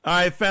All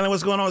right, family,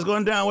 what's going on? What's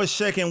going down? What's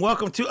shaking?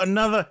 Welcome to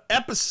another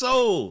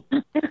episode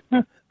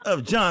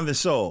of Jonathan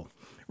Soul.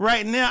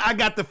 Right now, I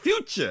got the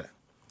future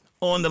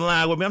on the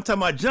line with me. I'm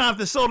talking about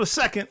Jonathan Soul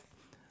II.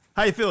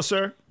 How you feel,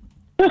 sir?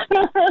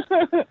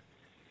 Yeah,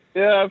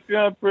 I'm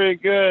feeling pretty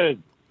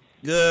good.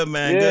 Good,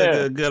 man.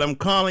 Yeah. Good. I'm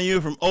calling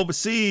you from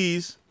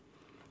overseas.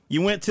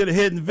 You went to the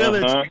Hidden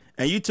Village,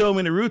 and you told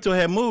me Naruto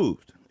had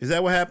moved. Is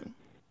that what happened?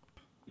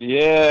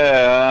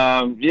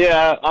 Yeah,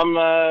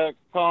 I'm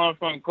calling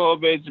from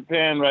Kobe,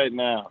 Japan right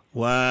now.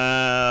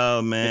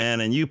 Wow,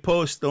 man. And you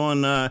post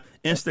on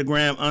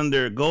Instagram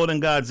under Golden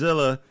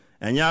Godzilla,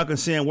 and y'all can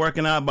see him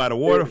working out by the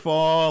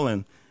waterfall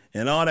and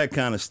all that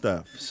kind of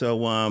stuff.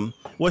 So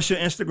what's your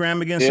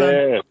Instagram again, son?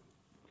 Yeah,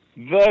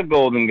 the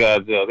Golden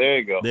Godzilla. There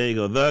you go. There you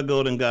go, the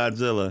Golden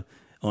Godzilla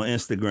on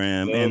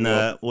Instagram. There you And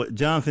go. what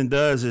Jonathan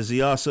does is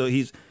he's a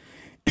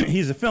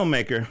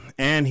filmmaker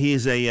and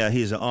he's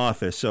an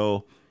author.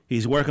 So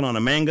he's working on a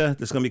manga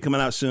that's going to be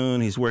coming out soon.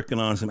 He's working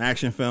on some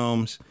action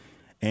films,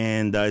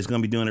 and he's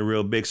going to be doing it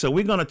real big. So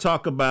we're going to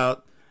talk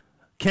about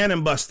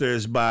Cannon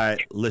Busters by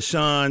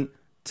LaShawn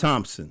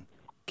Thompson.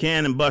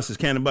 Cannon Busters.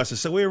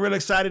 So we're really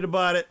excited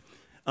about it.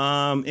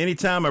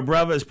 Anytime a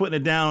brother is putting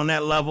it down on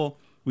that level,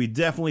 we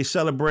definitely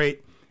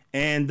celebrate.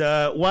 And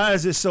why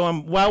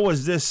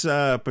was this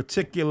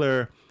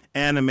particular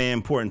anime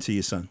important to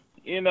you, son?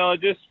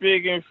 Just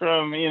speaking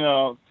from,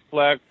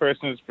 black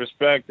person's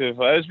perspective,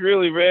 it's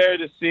really rare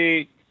to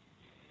see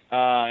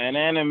an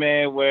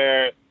anime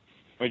where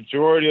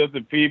majority of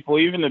the people,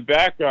 even the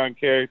background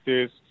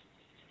characters,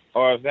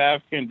 are of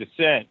African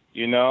descent,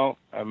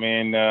 I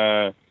mean,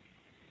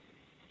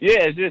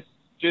 it's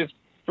just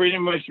pretty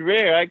much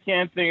rare. I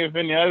can't think of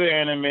any other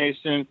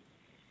animation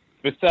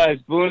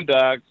besides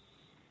Boondocks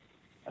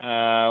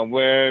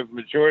where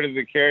majority of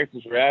the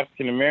characters were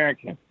African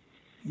American.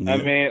 Yeah. I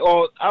mean,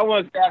 I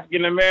was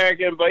African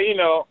American, but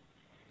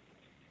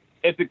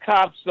if the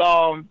cops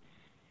saw him,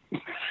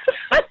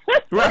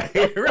 right.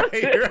 if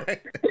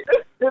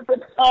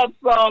the cops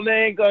saw him,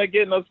 they ain't gonna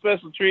get no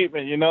special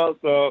treatment,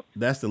 So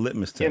That's the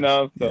litmus test.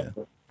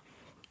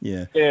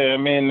 Yeah. I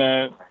mean,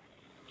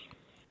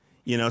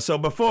 So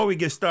before we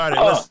get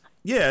started, let's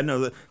get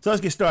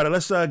started.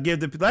 Let's give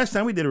the last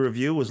time we did a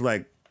review was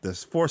like the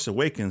Force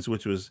Awakens,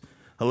 which was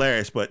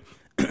hilarious. But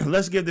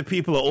let's give the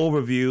people an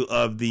overview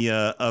of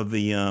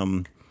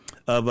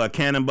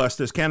Cannon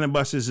Busters. Cannon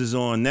Busters is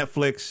on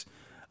Netflix.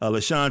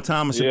 LaShawn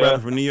Thomas, a brother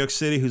from New York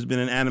City, who's been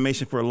in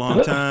animation for a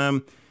long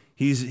time.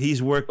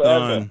 He's worked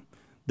on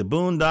the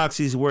Boondocks.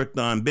 He's worked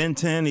on Ben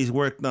 10. He's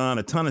worked on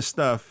a ton of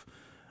stuff.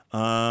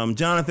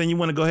 Jonathan, you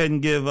want to go ahead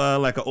and give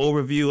like an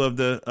overview of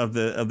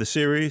the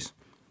series,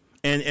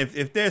 and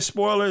if there's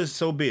spoilers,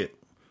 so be it.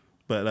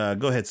 But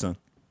go ahead, son.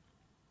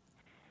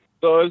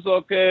 So it's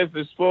okay if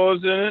it's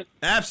spoilers in it?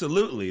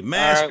 Absolutely,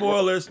 mass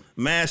spoilers.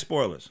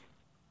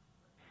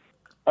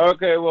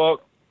 Okay,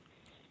 well,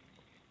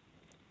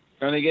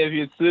 I'm gonna give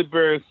you a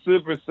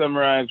super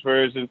summarized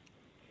version.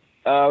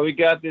 We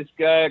got this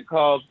guy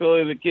called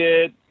Philly the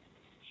Kid.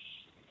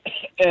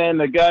 And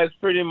the guy's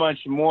pretty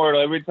much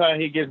immortal. Every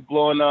time he gets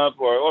blown up,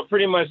 or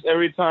pretty much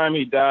every time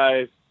he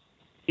dies,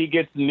 he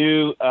gets a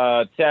new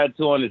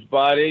tattoo on his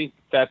body.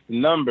 That's the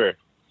number.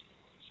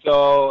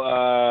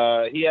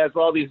 So he has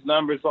all these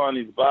numbers on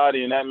his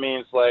body, and that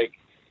means like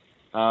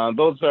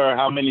those are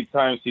how many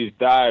times he's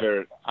died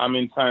or how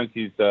many times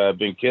he's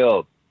been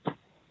killed.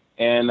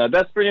 And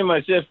that's pretty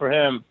much it for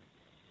him.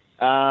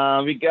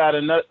 We got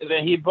another.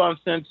 Then he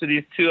bumps into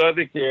these two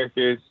other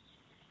characters.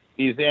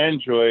 These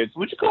androids.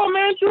 Would you call them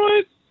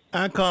androids?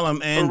 I call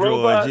them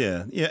androids.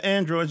 Yeah,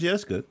 androids. Yeah,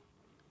 that's good.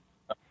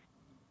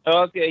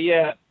 Okay,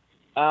 yeah.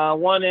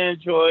 One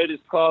android is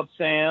called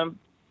Sam,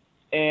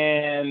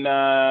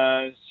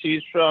 and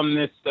she's from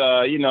this,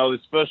 the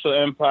special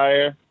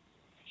empire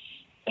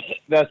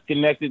that's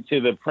connected to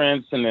the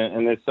prince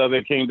and this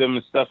other kingdom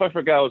and stuff. I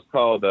forgot what it's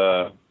called.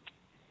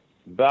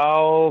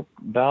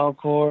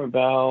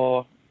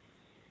 Balcor.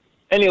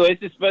 Anyway,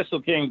 it's a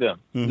special kingdom,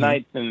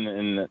 knights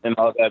and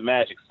all that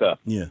magic stuff.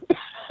 Yeah.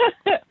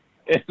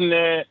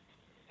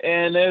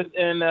 and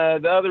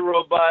the other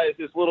robot is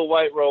this little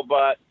white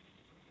robot.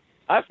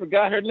 I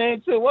forgot her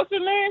name too. What's her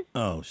name?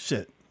 Oh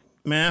shit,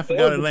 man, I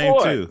forgot her name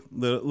too.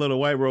 The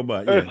little white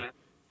robot. Yeah.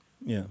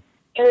 Yeah.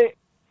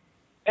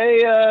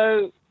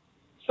 Hey,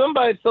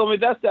 somebody told me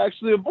that's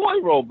actually a boy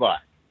robot.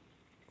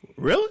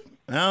 Really?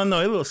 I don't know.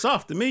 It's a little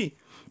soft to me.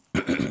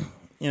 You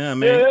know what I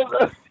mean?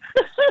 Yeah.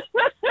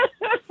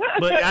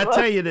 But I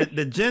tell you that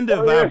the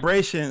gender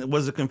vibration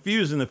was a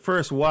confusing the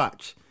first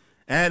watch.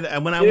 And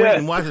when I went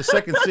and watched the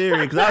second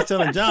series, because I was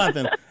telling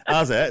Jonathan, I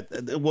was like,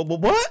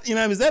 what? You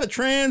know, is that a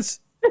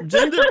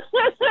transgender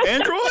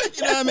android?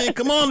 You know what I mean?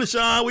 Come on,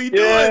 LaShawn, what you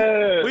doing?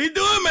 Yeah. What you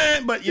doing,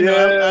 man? But,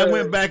 I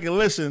went back and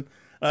listened.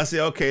 I said,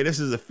 okay, this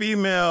is a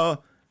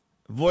female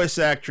voice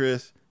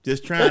actress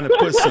just trying to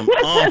put some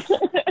oomph.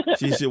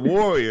 She's a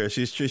warrior.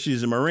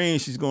 She's a Marine.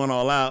 She's going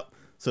all out.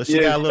 So she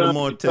got a little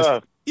more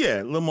a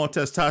little more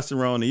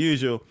testosterone than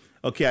usual.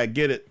 Okay, I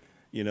get it.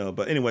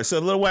 But anyway, so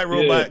the little white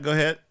robot, go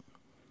ahead.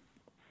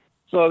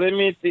 So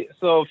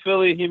so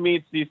Philly, he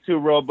meets these two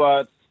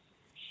robots,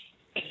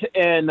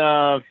 and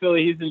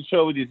Philly, he's in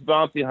trouble with these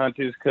bounty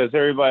hunters because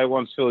everybody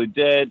wants Philly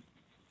dead,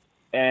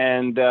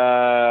 and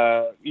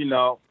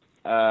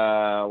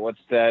what's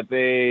that?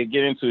 They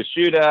get into a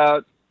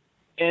shootout,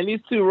 and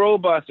these two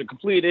robots are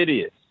complete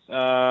idiots.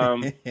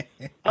 I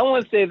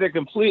wouldn't say they're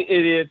complete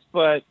idiots,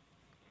 but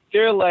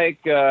they're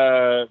like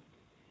they're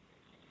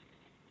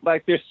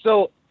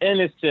so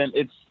innocent,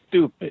 it's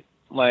stupid.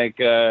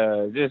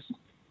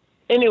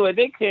 Anyway,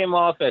 they came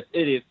off as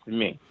idiots to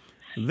me.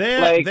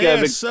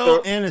 They're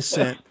so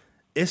innocent.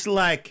 It's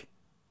like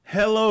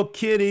Hello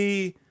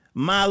Kitty,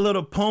 My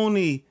Little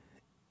Pony,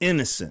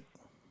 innocent.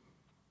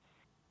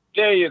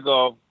 There you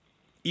go.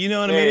 You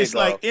know what I mean? It's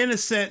like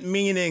innocent,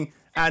 meaning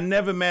I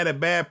never met a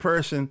bad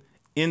person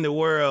in the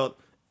world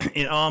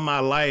in all my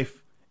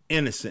life.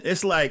 Innocent.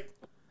 It's like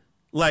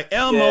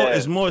Elmo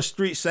is more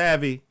street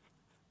savvy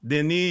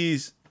than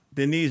these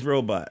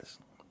robots.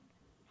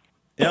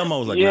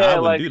 Elmo's like, I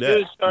wouldn't do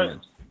that.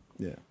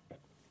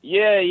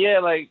 Yeah.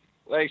 Like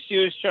she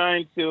was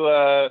trying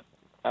to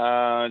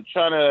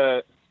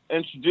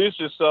introduce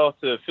herself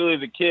to Philly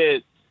the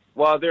Kid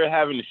while they're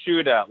having a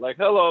shootout. Like,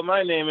 hello,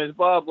 my name is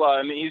blah blah,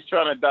 and he's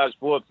trying to dodge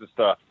bullets and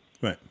stuff.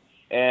 Right.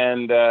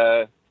 And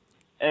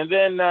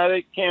then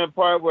there came a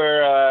part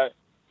where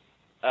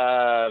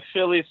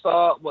Philly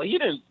saw. Well, he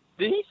didn't.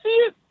 Did he see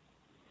it?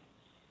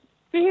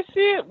 Did he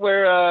see it?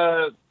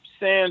 Where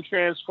Sam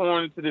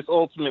transformed into this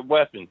ultimate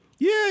weapon.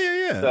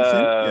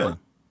 Yeah.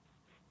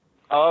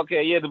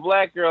 Okay, yeah, the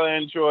black girl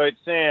android,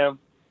 Sam,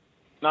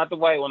 not the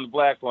white one, the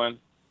black one.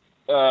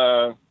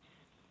 Philly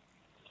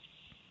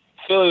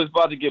was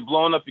about to get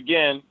blown up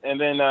again, and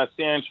then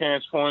Sam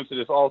transformed into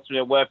this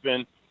alternate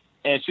weapon,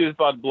 and she was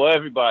about to blow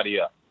everybody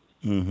up.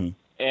 Mm-hmm.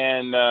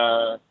 And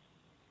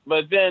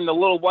but then the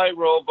little white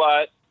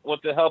robot,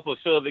 with the help of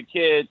Phil the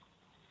Kid,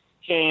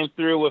 came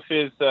through with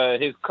his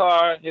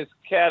car, his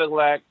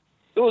Cadillac.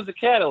 It was a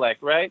Cadillac,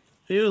 right?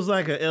 It was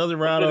like an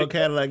Eldorado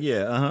Cadillac,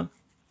 yeah.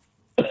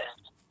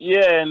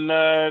 Yeah,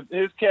 and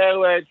his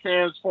Cadillac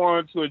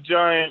transformed to a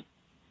giant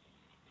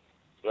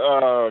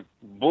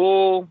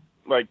bull,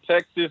 like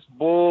Texas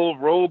bull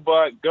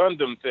robot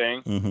Gundam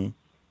thing. Mm-hmm.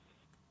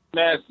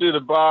 Smashed through the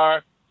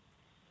bar,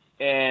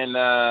 and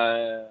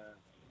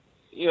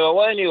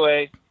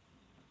anyway,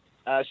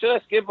 should I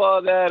skip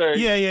all that or?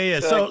 Yeah.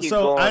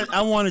 So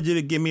I wanted you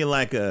to give me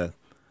like an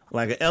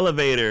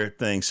elevator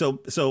thing.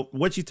 So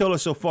what you told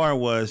us so far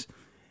was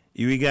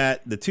we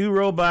got the two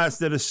robots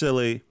that are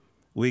silly.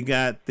 We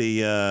got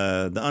the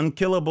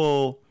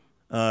unkillable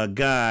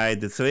guy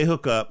so they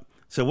hook up.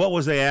 So what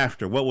was they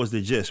after? What was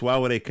the gist? Why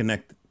were they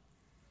connected?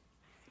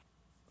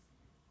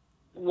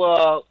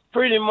 Well,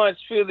 pretty much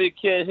Philly the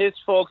Kid, his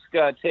folks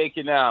got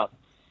taken out.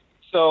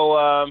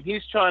 So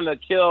he's trying to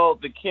kill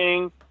the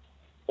king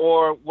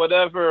or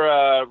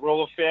whatever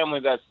royal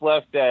family that's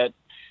left that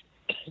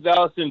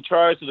was in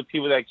charge of the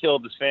people that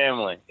killed his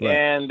family. Right.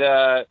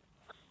 And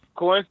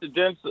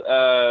coincidence,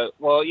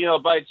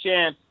 by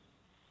chance,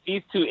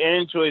 these two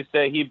androids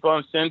that he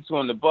bumps into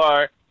in the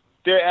bar,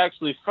 they're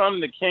actually from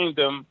the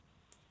kingdom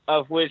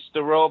of which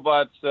the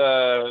robots,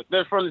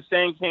 they're from the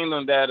same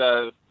kingdom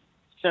that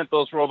sent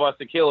those robots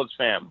to kill his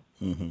family.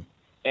 Mm-hmm.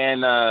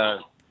 And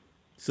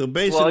so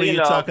basically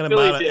you're talking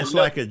about it's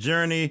like a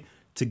journey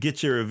to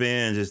get your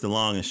revenge is the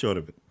long and short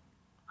of it.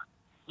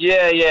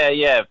 Yeah.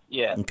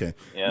 Okay.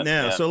 Yeah,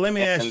 now, yeah. so let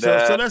me ask you.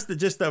 So that's the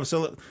gist of it.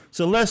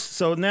 So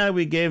now that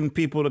we gave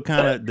people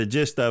the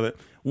gist of it.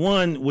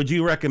 One, would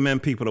you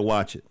recommend people to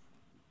watch it?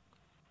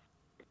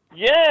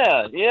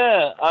 Yeah.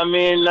 I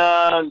mean,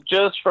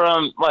 just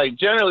from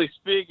generally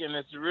speaking,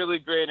 it's a really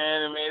great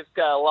anime. It's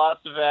got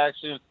lots of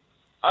action.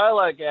 I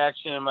like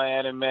action in my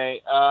anime.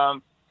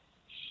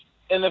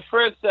 In the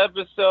first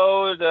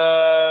episode,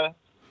 let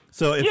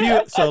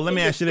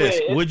me ask you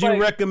this: would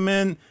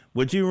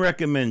you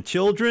recommend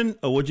children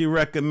or would you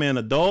recommend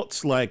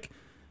adults? Like,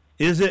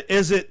 is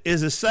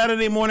it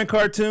Saturday morning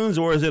cartoons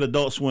or is it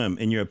Adult Swim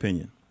in your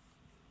opinion?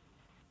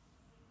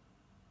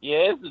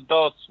 Yeah, it's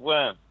Adult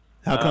Swim.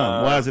 How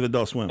come? Why is it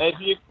Adult Swim?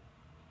 You're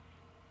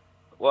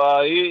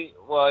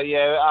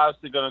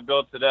obviously gonna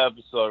go to the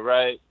episode,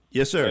 right?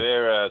 Yes, sir. Where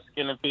they're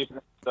skinning people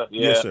and stuff.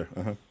 Yeah. Yes, sir.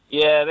 Uh-huh.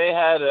 Yeah, they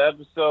had an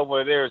episode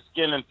where they were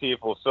skinning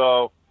people.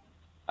 So,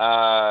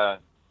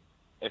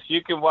 if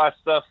you can watch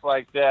stuff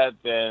like that,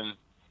 then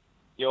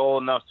you're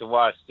old enough to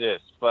watch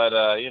this. But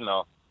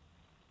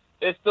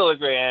it's still a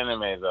great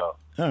anime, though.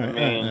 All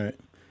right.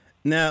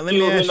 Now let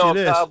me ask you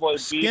this: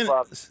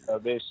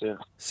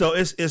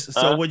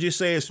 So would you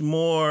say it's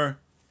more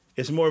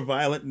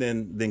violent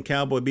than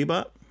Cowboy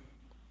Bebop?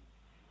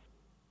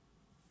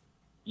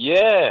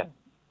 Yeah.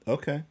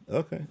 Okay.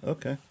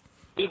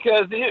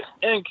 Because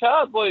in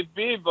Cowboy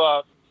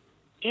Bebop,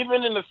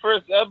 even in the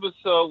first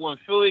episode when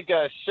Philly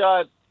got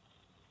shot,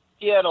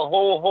 he had a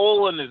whole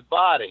hole in his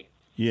body.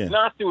 Yeah.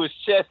 Not through his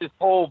chest, his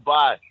whole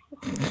body.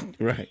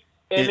 Right.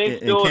 And they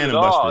still did it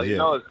all.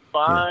 Yeah. His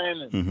spine.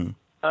 Yeah. And, mm-hmm.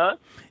 Huh?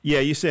 Yeah,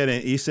 you said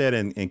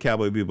in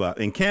Cowboy Bebop.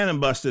 In Cannon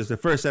Busters, the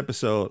first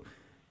episode,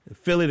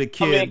 Philly the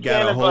Kid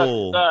got a Cannon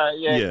whole. Buster.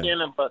 Yeah, Yeah.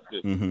 Cannon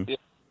Buster. Mm-hmm.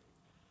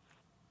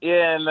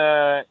 Yeah,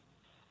 and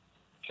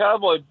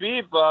Cowboy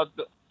Bebop,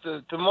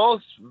 the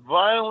most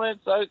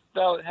violence I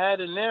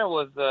had in there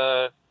was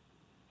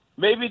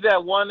maybe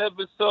that one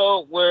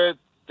episode where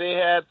they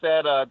had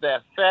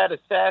that fat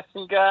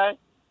assassin guy.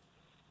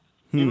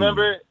 You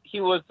remember? He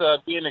was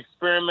being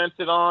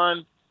experimented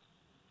on,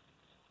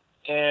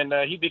 and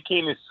he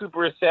became a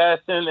super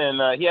assassin,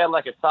 and he had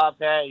like a top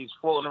hat. He's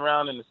floating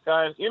around in the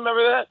sky. You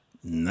remember that?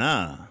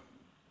 Nah.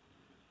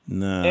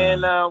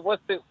 And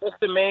what's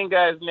the main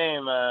guy's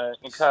name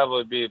in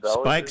Cowboy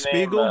Bebop? Spike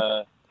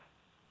Spiegel?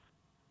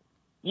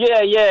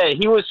 Yeah.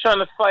 He was trying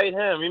to fight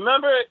him.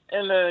 Remember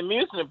in the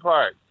amusement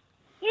park?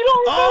 You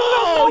don't remember?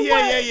 Oh, no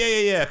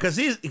way. yeah.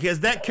 Because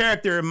that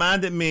character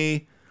reminded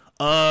me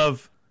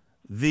of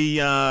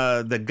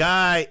the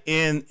guy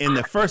in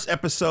the first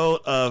episode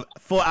of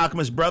Full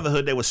Alchemist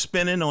Brotherhood that was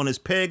spinning on his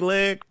peg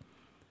leg.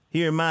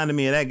 He reminded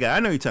me of that guy. I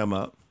know you're talking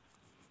about.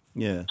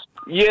 Yeah.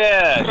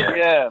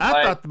 Yeah.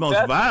 I thought the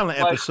most violent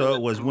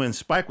episode was when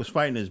Spike was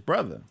fighting his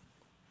brother.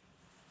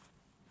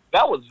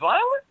 That was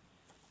violent?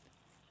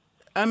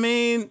 I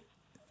mean,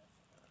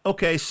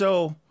 okay,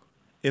 so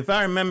if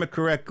I remember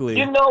correctly.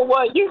 You know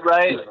what? You're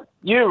right.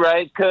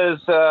 Because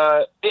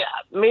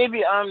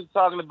maybe I'm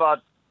talking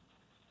about,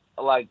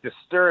 like,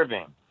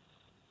 disturbing.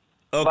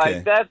 Okay.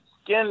 Like, that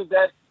skin.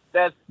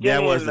 That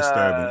was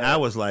disturbing. I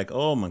was like,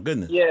 oh, my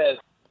goodness. Yeah.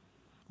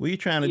 What are you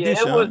trying to do,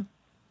 Sean?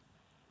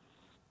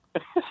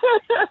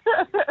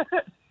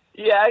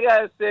 Yeah, I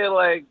gotta say,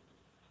 like,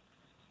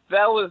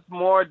 that was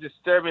more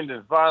disturbing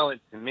than violent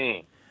to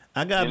me.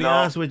 I gotta be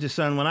honest with you,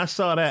 son. When I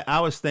saw that, I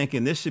was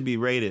thinking this should be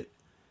rated.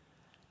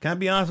 Can I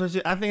be honest with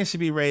you? I think it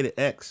should be rated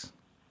X.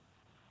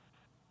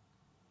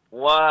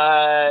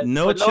 What?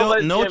 No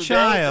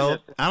child.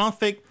 I don't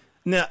think.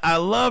 Now, I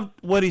love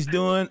what he's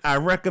doing. I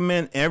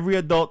recommend every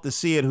adult to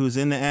see it who's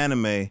in the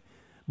anime.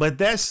 But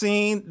that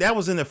scene, that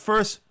was in the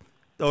first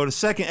or the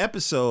second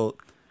episode.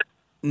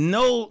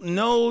 No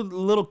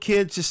little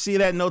kid should see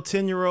that. No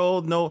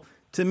 10-year-old. No,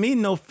 to me,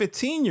 no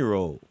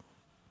 15-year-old.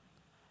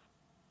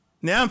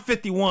 Now I'm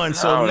 51,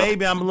 so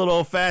maybe I'm a little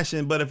old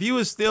fashioned. But if you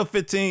was still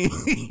 15,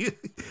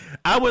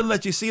 I wouldn't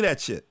let you see that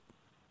shit.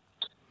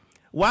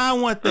 Why I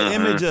want the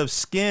image of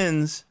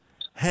skins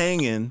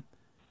hanging?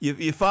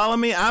 You follow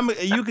me?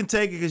 You can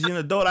take it because you're an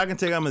adult. I can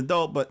take it. I'm an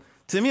adult. But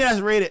to me, that's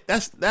rated.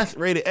 That's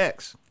rated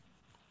X.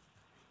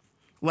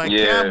 Like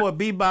Cowboy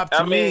Bebop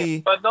to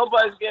me. But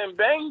nobody's getting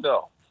banged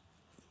though.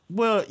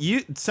 Well,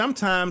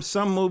 sometimes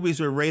some movies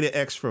are rated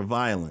X for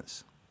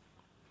violence.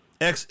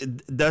 X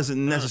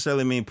doesn't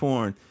necessarily mean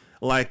porn.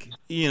 Like,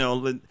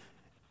 on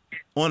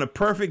a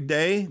perfect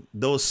day,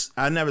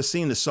 I never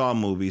seen the Saw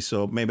movies,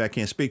 so maybe I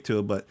can't speak to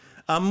it, but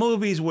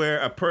movies where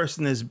a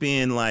person is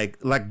being like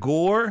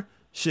gore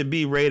should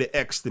be rated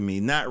X to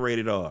me, not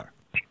rated R.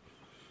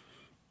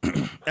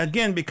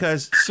 Again,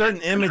 because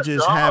certain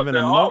images have an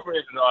emotion.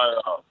 Rated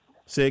R.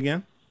 Say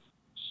again?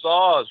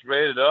 Saw is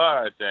rated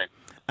R, I think.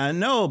 I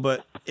know,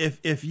 but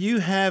if you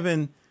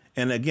haven't,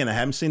 and again, I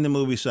haven't seen the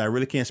movie, so I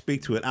really can't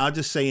speak to it. I'll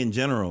just say in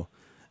general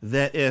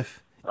that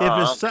if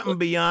it's something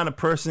beyond a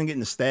person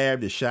getting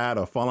stabbed or shot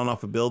or falling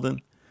off a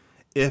building,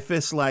 if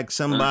it's like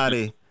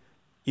somebody,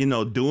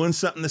 doing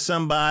something to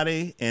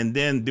somebody and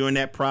then during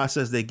that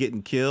process they're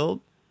getting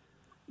killed,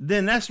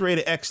 then that's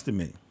rated X to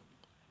me.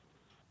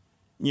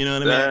 You know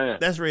what I mean?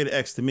 That's rated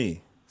X to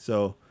me.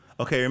 So,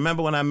 okay,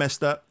 remember when I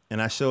messed up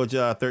and I showed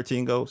y'all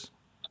 13 Ghosts?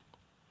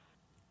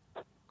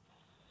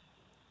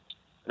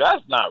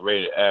 That's not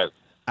rated X.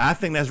 I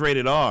think that's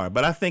rated R.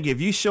 But I think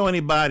if you show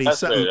anybody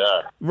something,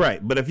 right?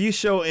 But if you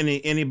show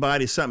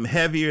anybody something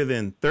heavier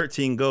than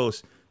 13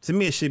 Ghosts, to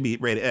me it should be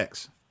rated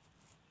X.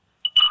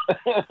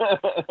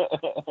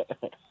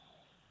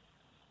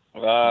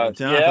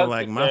 Jonathan,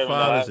 like my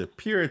father's a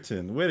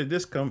Puritan. Where did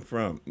this come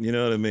from? You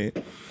know what I mean?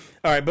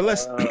 All right, but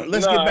let's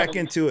get back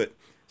into it.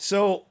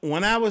 So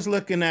when I was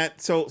looking at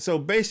so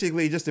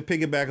basically, just to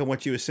piggyback on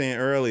what you were saying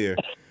earlier.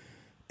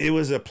 It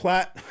was a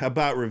plot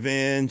about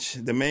revenge.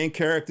 The main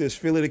character is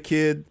Philly the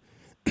Kid,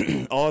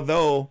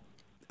 although,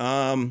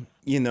 the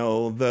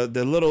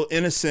little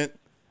innocent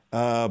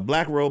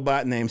black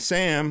robot named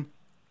Sam,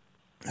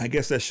 I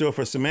guess that's short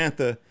for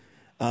Samantha.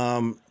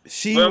 When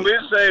we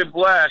say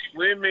black,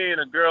 we mean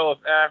a girl of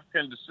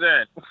African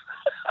descent.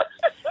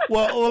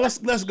 well,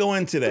 let's go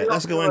into that.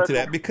 Let's go into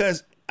that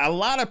because a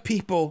lot of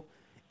people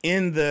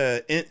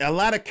a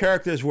lot of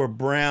characters were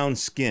brown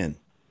skinned.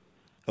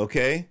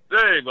 Okay.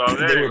 There you go.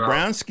 They were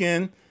brown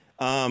skin.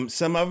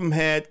 Some of them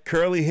had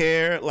curly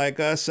hair like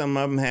us. Some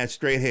of them had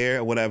straight hair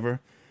or whatever.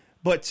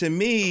 But to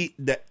me,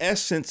 the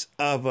essence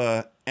of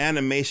a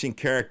animation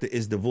character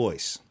is the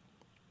voice.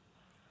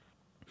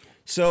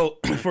 So,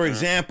 for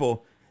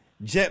example,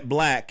 Jet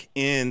Black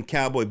in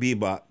Cowboy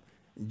Bebop,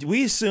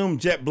 we assume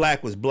Jet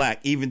Black was black,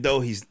 even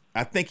though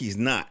I think he's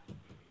not.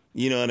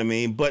 You know what I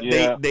mean? But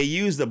they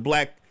used a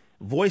black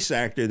voice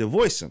actor to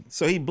voice him.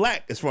 So he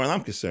black as far as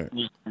I'm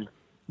concerned.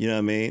 You know what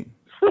I mean?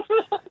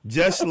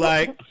 Just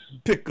like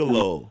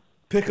Piccolo.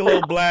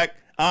 Piccolo black.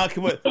 I don't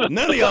care what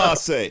none of y'all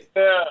say.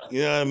 Yeah.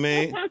 You know what I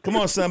mean? Come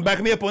on, son, back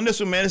me up on this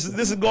one, man. This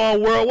is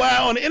going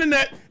worldwide on the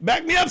internet.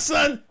 Back me up,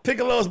 son.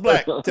 Piccolo's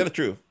black. Tell the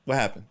truth. What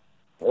happened?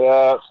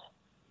 Yeah.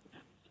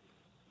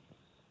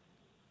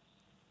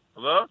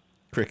 Hello?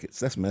 Crickets.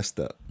 That's messed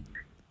up.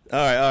 All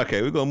right,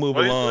 okay, we're gonna move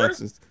What along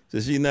since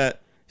you're not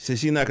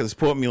gonna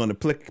support me on the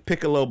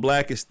Piccolo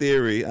Blackish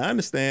theory. I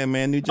understand,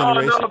 man. New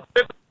generation. Oh, no.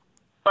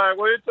 What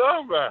are you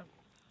talking about?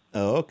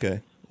 Oh,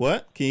 okay.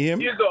 What? Can you hear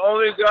me? He's the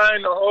only guy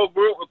in the whole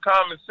group with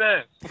common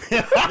sense.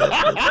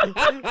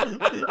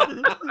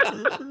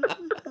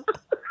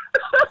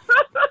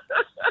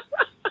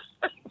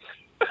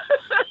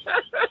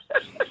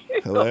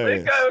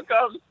 Hilarious.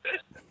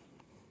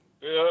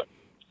 Yeah.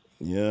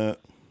 Yeah.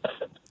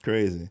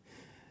 Crazy.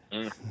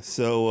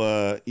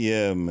 So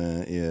yeah,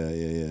 man.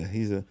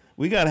 Yeah.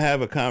 We gotta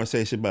have a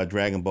conversation about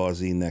Dragon Ball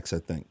Z next, I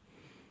think.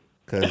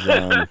 Cause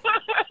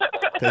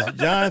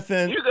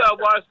Jonathan, You gotta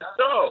watch the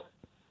show.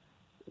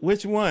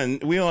 which one?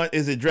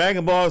 Is it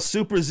Dragon Ball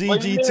Super Z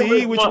What do you GT?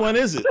 mean, Which which one? one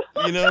is it?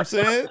 You know what I'm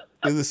saying?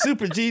 Is it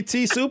Super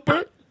GT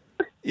Super?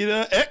 You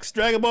know, X,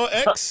 Dragon Ball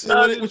X?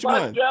 Which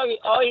one?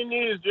 All you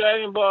need is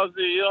Dragon Ball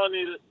Z. You don't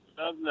need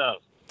nothing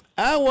else.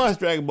 I watched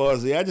Dragon Ball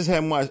Z. I just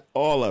haven't watched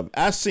all of it.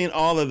 I've seen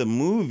all of the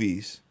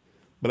movies,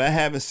 but I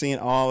haven't seen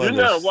all You of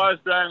never this.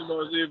 watched Dragon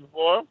Ball Z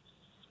before?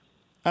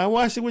 I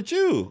watched it with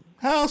you.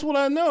 How else would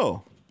I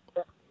know?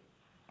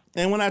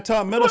 And when I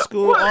taught middle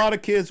school, all the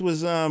kids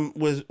was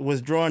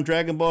drawing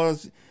Dragon Ball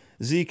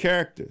Z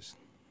characters.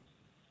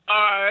 All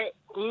right.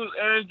 Who's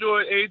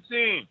Android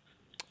 18?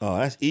 Oh,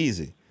 that's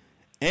easy.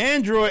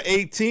 Android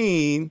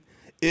 18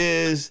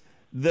 is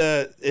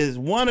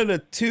one of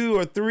the 2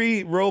 or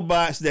 3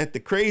 robots that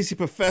the crazy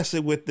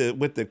professor with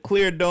the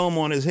clear dome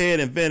on his head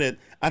invented.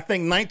 I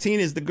think 19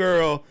 is the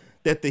girl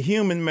that the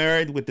human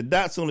married with the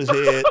dots on his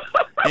head,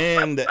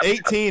 and the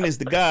 18 is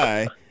the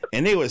guy,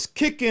 and they was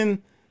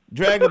kicking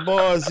Dragon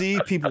Ball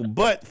Z people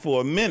butt for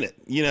a minute.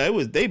 You know, it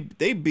was they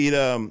beat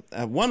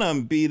one of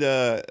them beat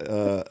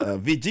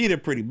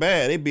Vegeta pretty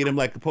bad. They beat him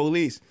like the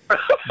police.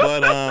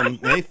 But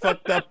they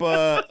fucked up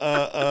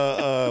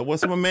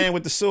what's my man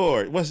with the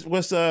sword? What's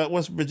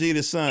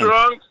Vegeta's son?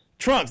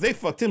 Trunks. They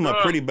fucked him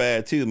up pretty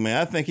bad too, man.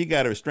 I think he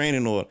got a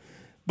restraining order.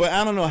 But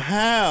I don't know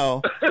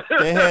how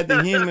they had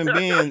the human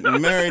being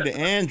married to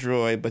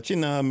android, but you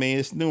know what I mean,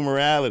 it's new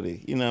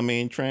morality, you know what I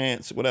mean,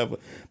 trans, whatever.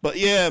 But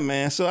yeah,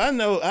 man, so I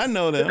know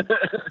them.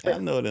 I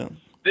know them.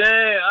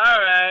 Dang, all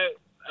right.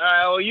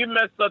 Well, you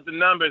messed up the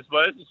numbers,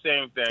 but it's the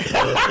same thing.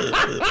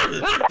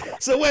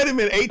 So wait a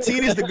minute,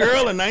 18 is the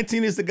girl and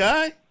 19 is the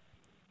guy?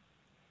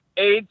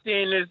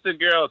 18 is the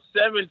girl,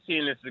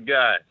 17 is the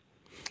guy.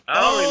 I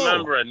don't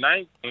remember a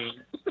 19.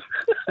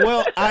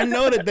 Well, I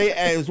know that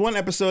it was one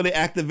episode they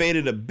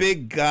activated a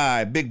big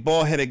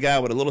bald-headed guy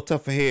with a little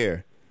tougher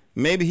hair.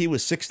 Maybe he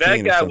was 16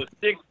 That guy or was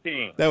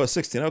 16. That was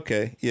 16.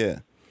 Okay, yeah.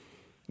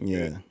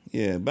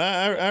 But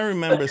I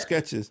remember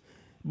sketches.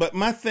 But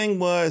my thing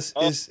was,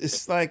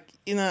 it's like,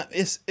 you know,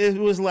 it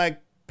was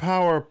like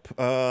Power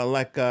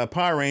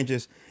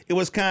Rangers. It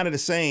was kind of the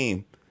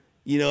same.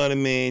 You know what I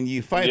mean?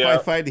 You fight.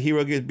 The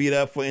hero gets beat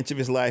up for an inch of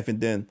his life,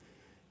 and then,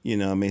 you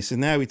know what I mean? So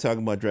now we're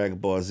talking about Dragon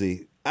Ball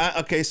Z.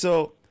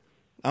 So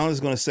I'm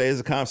just going to say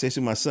it's a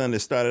conversation with my son that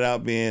started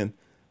out being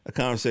a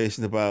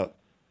conversation about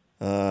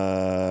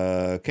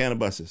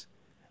cannabuses.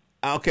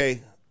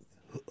 Okay,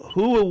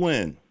 who will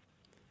win?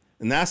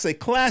 And I say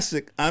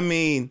classic, I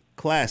mean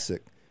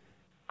classic.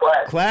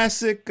 What?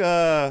 Classic,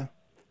 oh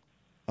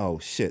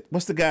shit.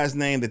 What's the guy's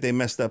name that they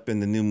messed up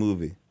in the new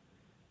movie?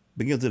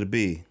 Begins with a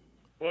B.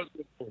 What's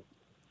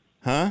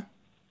Huh?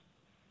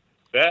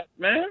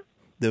 Batman?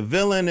 The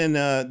villain and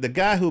the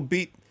guy who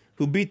beat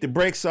the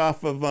brakes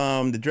off of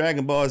the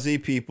Dragon Ball Z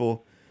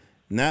people,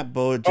 not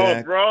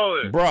Bojack. Oh,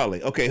 Brawley.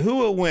 Brawley. Okay, who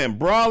would win?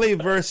 Brawley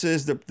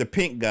versus the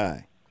pink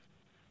guy.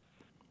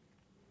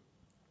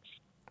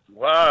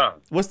 Wow.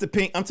 What's the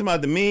pink? I'm talking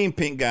about the mean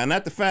pink guy,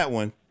 not the fat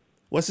one.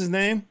 What's his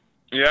name?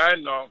 Yeah, I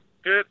know.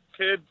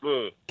 Kid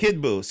Buu.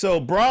 Kid Buu. So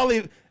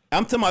Brawley,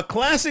 I'm talking about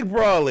classic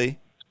Brawley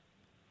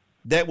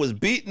that was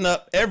beating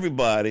up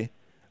everybody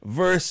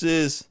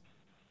versus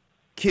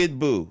Kid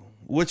Buu.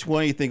 Which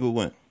one do you think would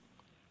win?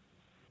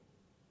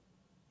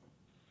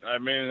 I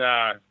mean,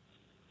 I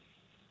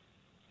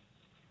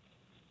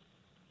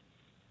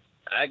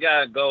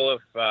gotta go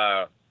with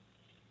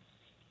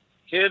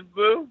Kid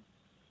Buu.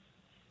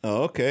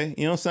 Oh, okay.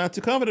 You don't sound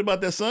too confident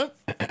about that, son.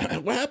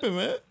 What happened,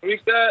 man?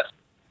 Because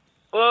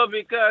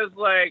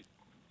like,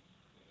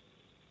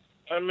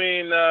 I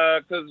mean,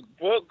 because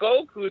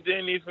Goku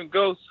didn't even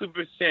go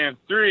Super Saiyan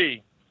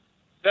 3.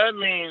 That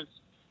means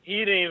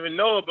he didn't even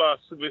know about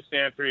Super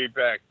Saiyan 3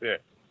 back then.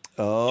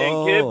 Oh.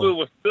 And Kid Buu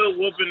was still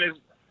whooping his.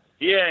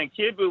 Yeah, and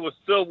Kid Buu was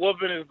still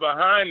whooping his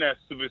behind that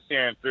Super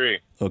Saiyan 3.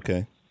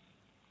 Okay.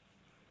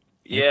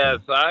 Yeah,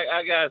 so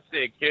I gotta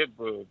say Kid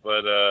Buu,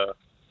 but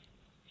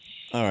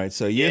all right,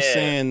 so you're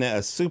saying that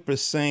a Super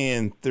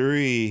Saiyan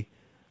 3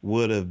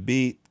 would have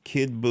beat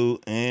Kid Buu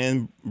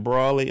and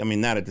Brawley? I mean,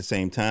 not at the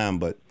same time,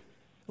 but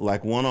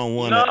like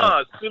one-on-one.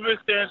 no, Super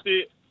Saiyan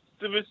 3.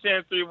 Super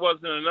Saiyan 3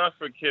 wasn't enough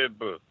for Kid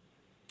Buu.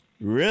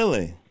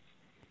 Really?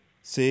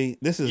 See,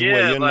 this is Yeah,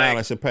 where your like-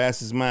 knowledge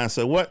surpasses mine.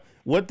 So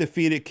what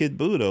defeated Kid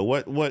Buu though?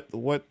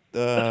 What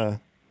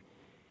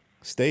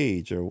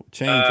stage or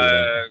change?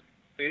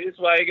 See, this is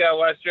why you gotta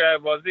watch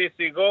Dragon Ball Z.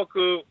 See,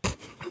 Goku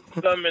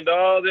summoned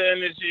all the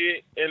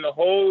energy in the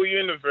whole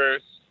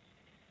universe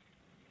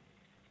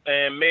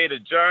and made a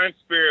giant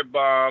spirit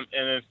bomb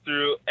and then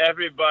threw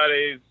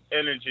everybody's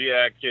energy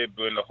at Kid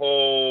Buu in the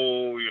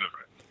whole universe.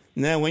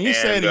 Now, when you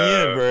say And, the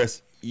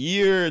universe,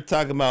 you're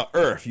talking about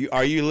Earth.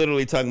 Are you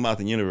literally talking about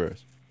the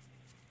universe?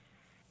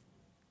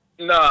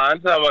 No, I'm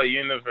talking about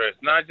universe,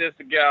 not just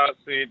the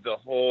galaxy, the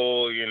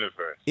whole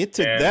universe. It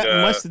took And,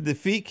 that much to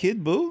defeat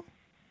Kid Buu?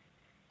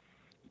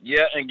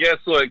 Yeah, and guess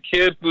what?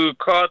 Kid Buu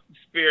caught the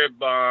spirit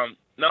bomb.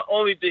 Not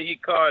only did he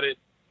catch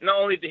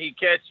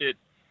it,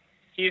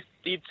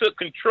 he took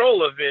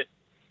control of it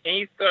and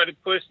he started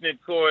pushing it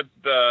towards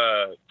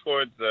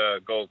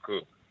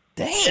Goku.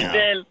 Damn. And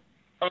then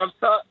on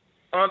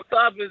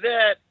top of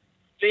that,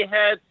 they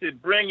had to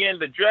bring in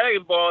the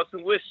Dragon Balls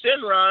and with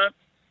Shenron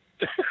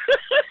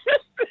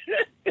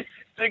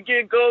to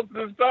get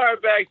Goku's power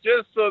back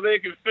just so they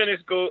could finish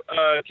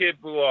Kid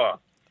Buu off.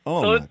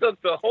 Oh, So my. it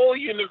took the whole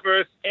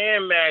universe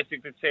and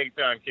magic to take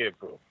down Kid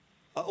Buu.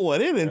 Oh, well,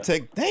 they didn't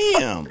take.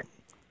 Damn.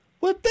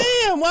 Well,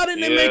 damn. Why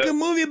didn't they make a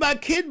movie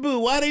about Kid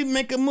Buu? Why didn't they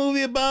make a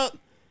movie about?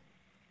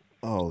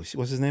 Oh,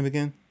 what's his name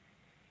again?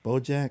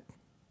 BoJack.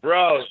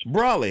 Bro,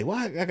 Brawly.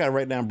 Why? I gotta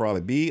write down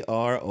Brawly.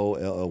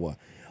 Brolly.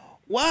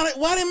 Why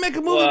didn't they make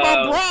a movie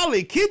about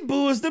Brawly? Kid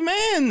Buu is the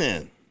man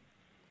then.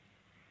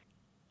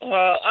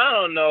 well, I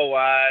don't know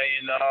why.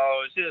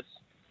 It's just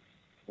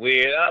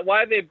weird.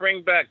 Why they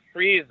bring back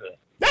Frieza?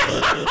 He's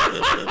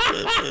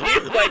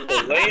like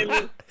the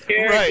lamest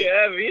character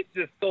ever. He's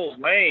just so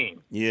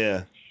lame.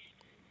 Yeah.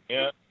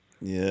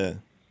 Yeah,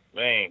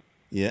 lame.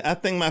 Yeah. I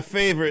think my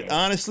favorite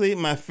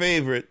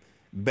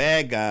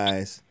bad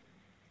guys.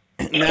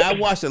 Now I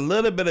watched a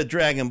little bit of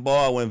Dragon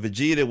Ball when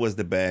Vegeta was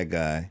the bad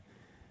guy.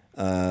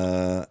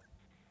 You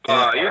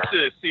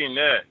should have seen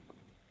that.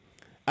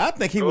 I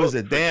think he was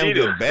a damn Vegeta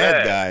good was bad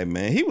bad. guy,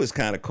 man. He was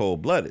kind of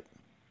cold blooded.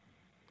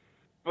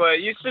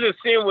 But you should have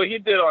seen what he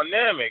did on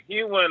Namek.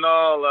 He went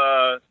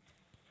all,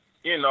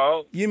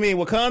 You mean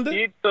Wakanda?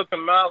 he took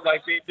him out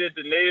like they did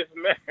the Native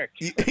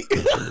Americans.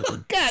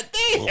 God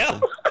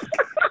damn.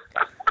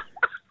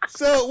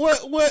 So what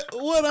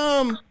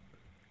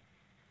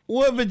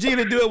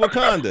Vegeta do at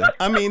Wakanda?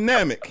 I mean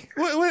Namek.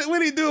 What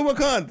did he do at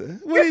Wakanda?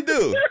 What did he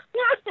do?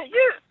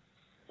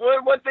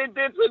 What they did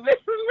to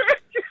Native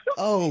Americans.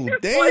 Oh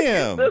It's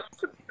damn. Like,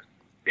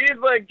 he's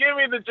like, give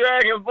me the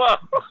Dragon Ball.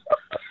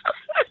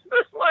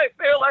 It's like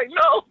they're like,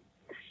 no,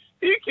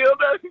 he killed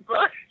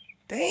everybody.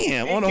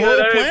 Damn, He on the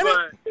killed whole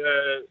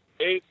planet?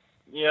 Eight,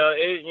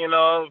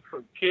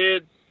 for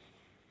kids,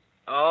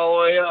 all the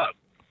way up.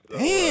 So,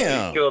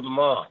 Damn. he killed them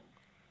all.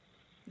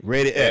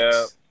 Rated Yeah.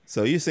 X.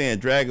 So you saying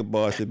Dragon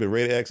Ball should be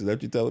rated X? Is that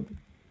what you telling me?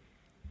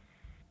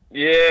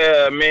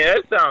 Yeah, man,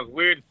 that sounds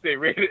weird to say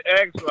rated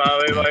X,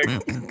 Molly. Like,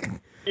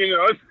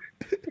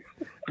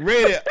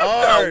 Rated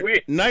sounds R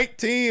weird.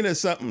 19 or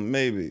something,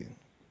 maybe.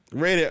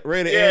 Rated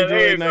Yeah,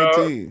 there Android you go.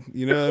 19.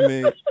 You know what I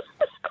mean?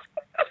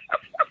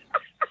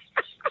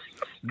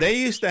 They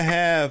used to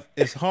have,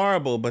 it's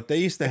horrible, but they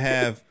used to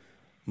have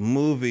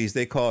movies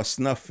they call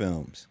snuff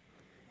films.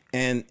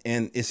 And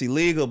it's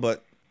illegal,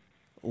 but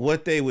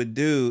what they would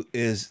do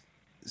is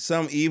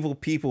some evil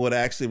people would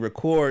actually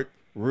record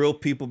real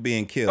people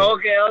being killed.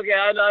 Okay,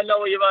 I know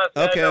what you're about to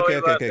say.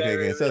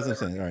 Okay. So that's what I'm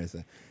saying. All right,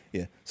 so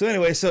yeah. So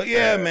anyway,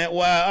 man.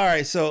 Wow. All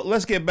right. So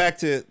let's get back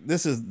to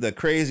this is the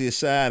craziest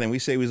side, and we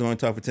say we was only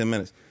talking for 10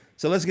 minutes.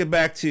 So let's get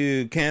back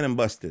to Cannon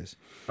Busters.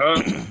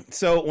 Huh?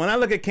 So when I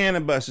look at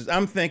Cannon Busters,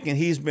 I'm thinking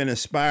he's been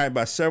inspired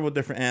by several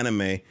different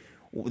anime.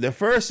 The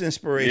first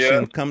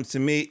inspiration comes to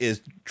me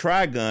is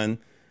Trigun,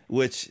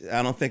 which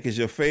I don't think is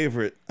your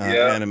favorite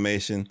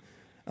animation.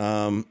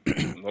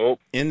 Nope.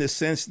 In the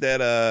sense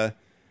that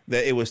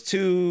that it was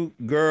two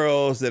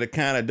girls that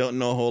kind of don't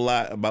know a whole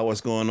lot about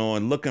what's going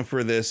on, looking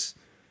for this,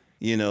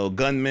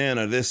 gunman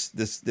or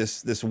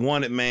this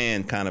wanted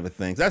man kind of a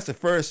thing. So that's the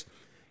first,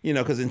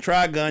 because in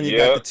Trigun you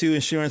got the two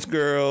insurance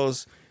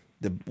girls,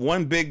 the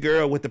one big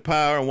girl with the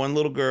power and one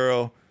little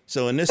girl.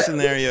 So in this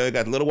scenario, you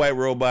got the little white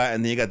robot,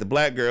 and then you got the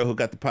black girl who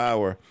got the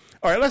power.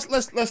 All right, let's.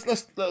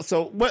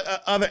 So what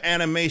other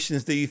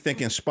animations do you think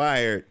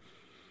inspired?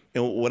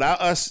 And without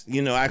us,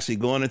 actually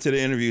going into the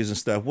interviews and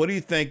stuff, what do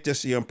you think,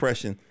 just your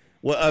impression,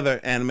 what other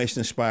animation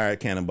inspired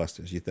Cannon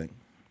Busters, you think?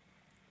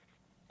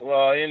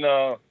 Well,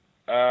 even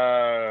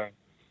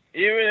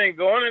in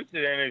going into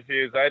the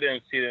interviews, I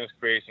didn't see the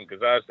inspiration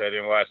because obviously I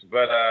didn't watch it.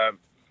 But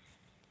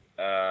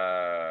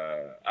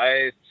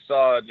I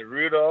saw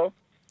Naruto.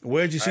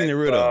 Where'd you see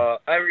Naruto?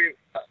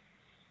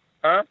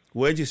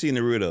 Where'd you see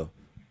Naruto?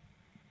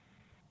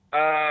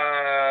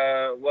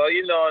 Well,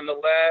 in the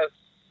last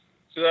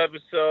 2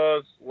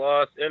 episodes,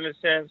 Lost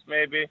Innocence,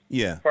 maybe.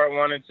 Yeah. Part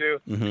 1 and 2.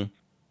 Mm-hmm.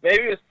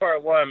 Maybe it's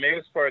part 1. Maybe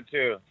it's part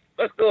 2.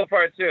 Let's go with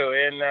part 2.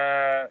 And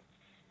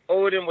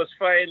Odin was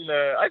fighting,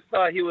 I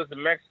thought he was a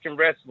Mexican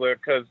wrestler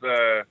because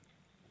the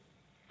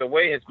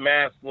way his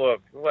mask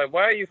looked. Like,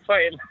 why are you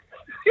fighting?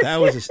 That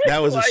was a why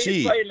are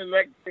she. you fighting a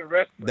Mexican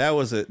wrestler? That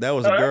was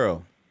a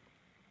girl.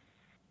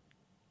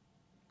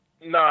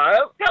 Nah,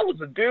 that was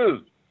a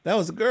dude. That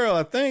was a girl,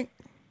 I think.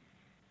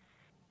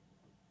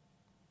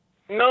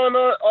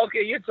 No.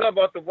 Okay, you're talking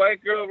about the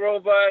white girl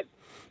robot.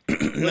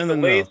 No.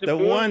 The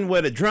one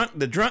where the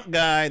drunk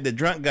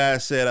guy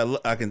said,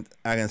 I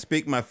can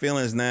speak my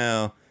feelings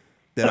now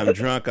that I'm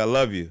drunk. I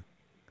love you.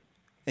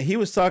 And he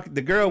was talking.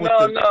 The girl with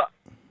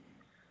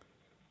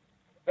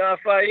No,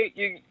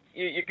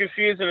 you're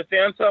confusing the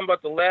thing. I'm talking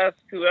about the last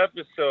 2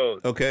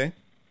 episodes. Okay.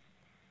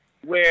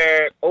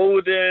 Where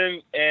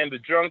Odin and the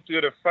drunk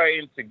dude are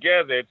fighting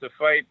together to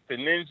fight the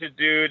ninja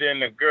dude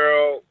and the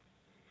girl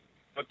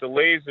with the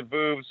laser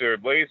boobs or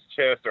laser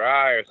chest or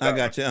eye or something. I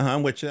got you.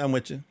 I'm with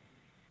you.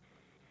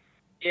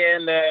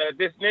 And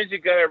this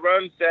ninja guy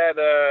runs at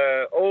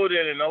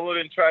Odin, and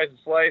Odin tries to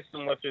slice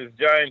him with his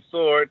giant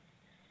sword.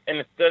 And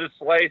instead of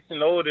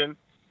slicing Odin,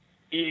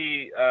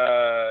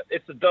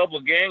 it's a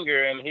double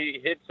ganger, and he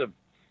hits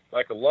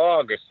like a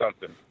log or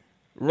something.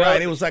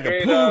 Right, it was like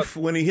a poof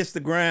when he hits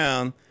the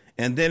ground,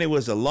 and then it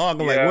was a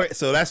log. I'm like, wait,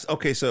 so that's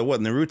okay. So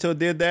what? Naruto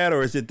did that,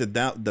 or is it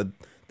the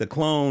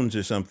clones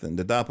or something,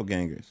 the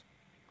doppelgangers?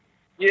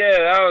 Yeah,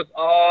 that was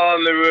all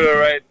Naruto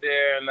right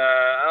there, and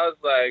I was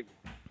like.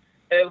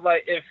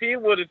 If he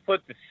would have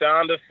put the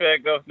sound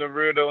effect of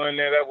Naruto in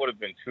there, that would have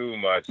been too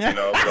much, you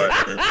know. But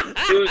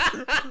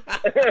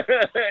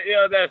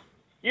that's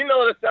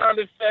the sound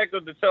effect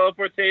of the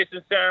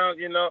teleportation sound,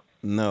 you know.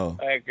 No.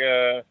 Like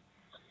you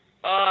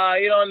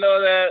don't know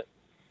that.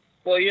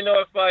 Well, you know,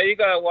 if you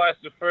gotta watch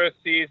the first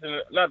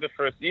season, not the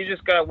first. You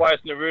just gotta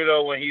watch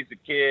Naruto when he's a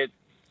kid.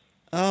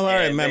 All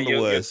I remember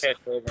was,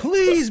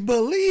 "Please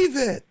believe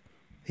it."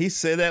 He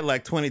said that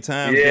like 20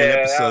 times in an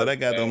episode.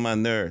 That got on my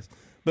nerves.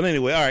 But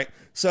anyway, all right.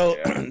 So,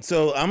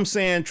 so I'm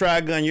saying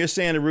Trigun. You're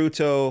saying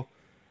Naruto.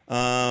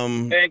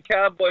 And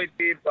Cowboy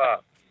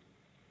Bebop.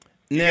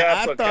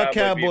 Now, I thought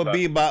Cowboy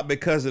Bebop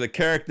because of the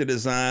character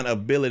design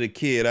of Billy the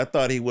Kid. I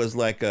thought he was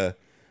like a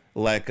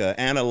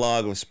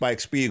analog of Spike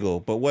Spiegel.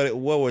 But what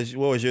was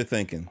your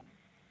thinking?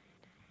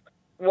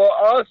 Well,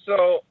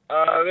 also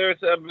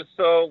there's an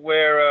episode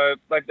where,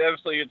 like the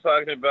episode you're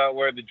talking about,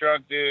 where the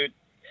drunk dude.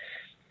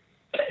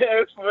 We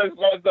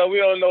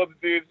don't know the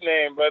dude's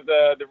name, but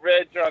the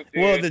red drunk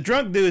dude. Well, the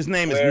drunk dude's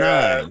name is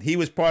Nine. He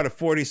was part of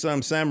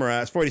 47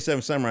 Samurai.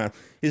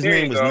 His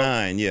name was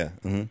Nine. Yeah.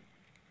 Mm-hmm.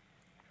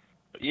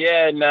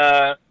 Yeah, and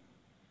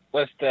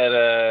what's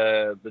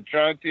that? The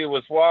drunk dude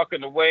was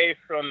walking away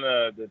from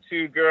the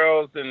 2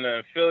 girls and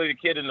the Philly the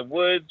Kid in the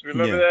Woods.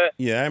 Remember that?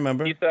 Yeah, I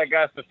remember. He said, "I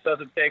got some stuff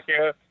to take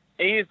care of."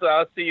 And he's like,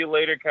 "I'll see you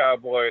later,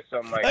 cowboy," or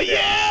something like that.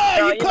 Yeah,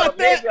 now, you caught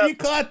that. You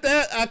caught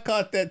that. I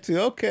caught that too.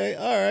 Okay,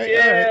 all right.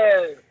 Yeah.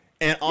 All right.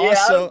 And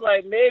also, I was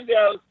like, maybe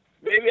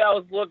I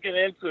was looking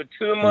into it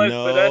too much,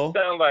 but that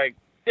sounded like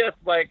just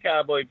like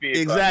Cowboy Bebop.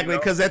 Exactly,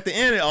 because at the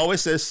end it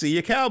always says "See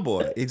you,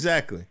 cowboy."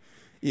 Exactly.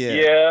 Yeah.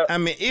 Yeah. I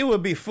mean, it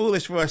would be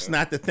foolish for us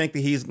not to think that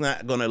he's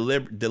not going to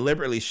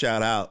deliberately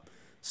shout out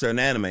certain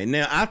anime.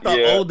 Now, I thought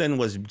Odin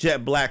was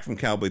Jet Black from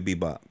Cowboy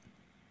Bebop.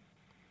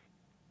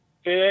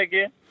 Say that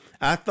again.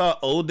 I thought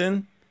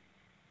Odin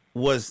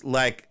was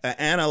like an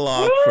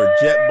analog for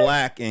Jet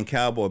Black in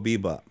Cowboy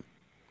Bebop.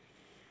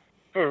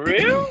 For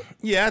real?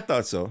 Yeah, I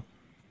thought so.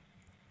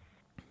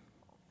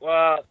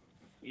 Well,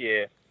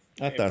 yeah.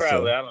 I thought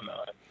probably, so. I don't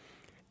know.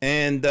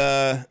 And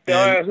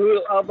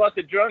how about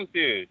the drunk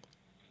dude?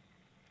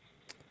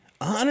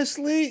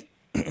 Honestly,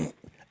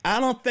 I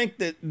don't think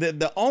that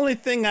the only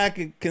thing I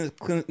could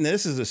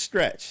this is a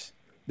stretch.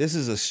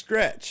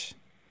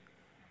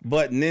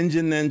 But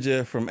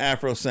Ninja from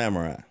Afro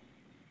Samurai.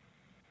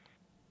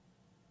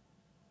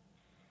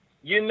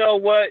 You know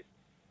what?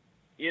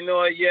 Yeah,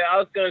 I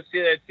was going to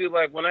say that too.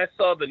 Like, when I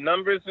saw the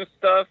numbers and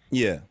stuff,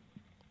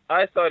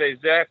 I thought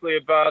exactly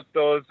about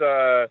those,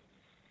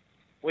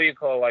 what do you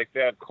call it, like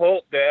that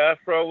cult that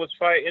Afro was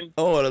fighting.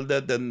 Oh,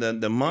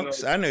 the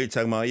monks? I know you're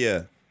talking about,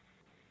 yeah.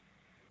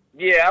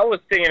 Yeah, I was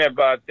thinking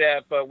about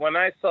that, but when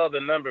I saw the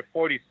number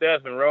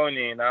 47,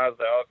 Ronin, I was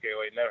like, okay,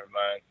 wait, never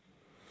mind.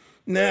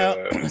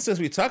 Now, since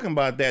we're talking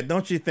about that,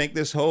 don't you think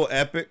this whole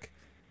epic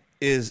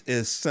is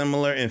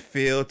similar in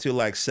feel to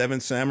like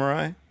Seven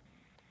Samurai?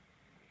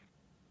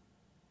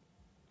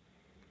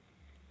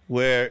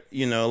 Where,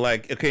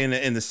 like, okay,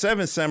 in the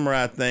Seven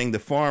Samurai thing, the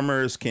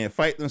farmers can't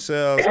fight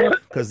themselves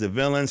because the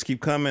villains keep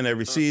coming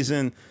every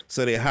season.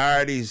 So they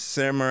hire these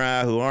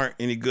samurai who aren't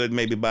any good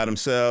maybe by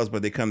themselves,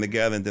 but they come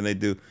together and then they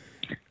do.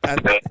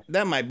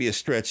 That might be a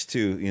stretch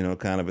too,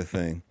 kind of a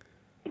thing.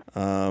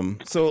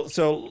 So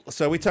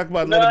we talk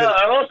about a little bit. No,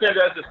 I don't think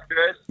that's a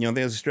stretch. You don't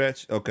think it's a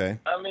stretch? Okay.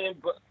 I mean,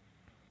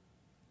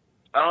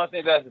 I don't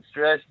think that's a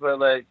stretch, but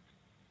like,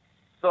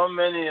 so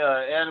many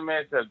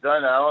animes have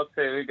done it. I don't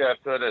say we got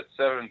to put a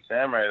Seven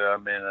Samurai.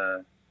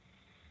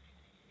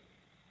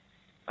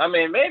 I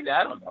mean, maybe,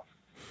 I don't know.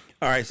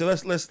 All right, so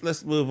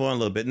let's move on a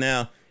little bit.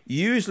 Now,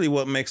 usually,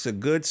 what makes a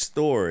good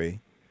story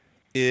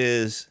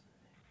is,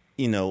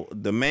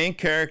 the main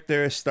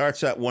character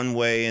starts out one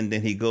way and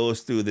then he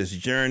goes through this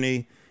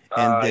journey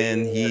and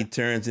then he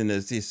turns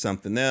into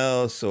something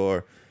else,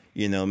 or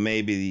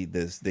maybe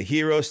the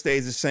hero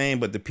stays the same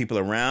but the people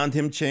around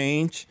him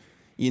change.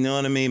 You know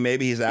what I mean?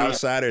 Maybe he's an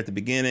outsider at the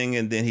beginning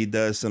and then he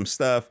does some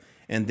stuff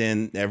and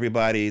then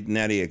everybody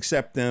now they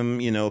accept him,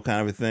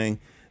 kind of a thing.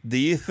 Do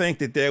you think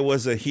that there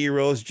was a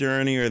hero's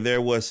journey, or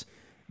there was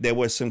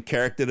some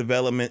character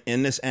development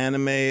in this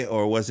anime,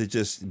 or was it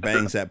just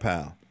bangs that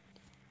pow?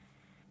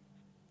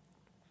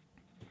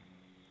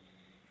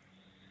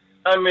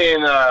 I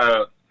mean,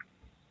 I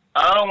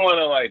don't want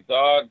to like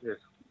dog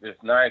this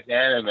nice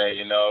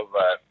anime,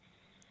 but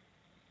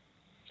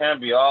can't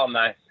be all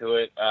nice to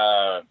it.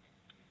 I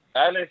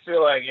didn't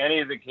feel like any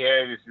of the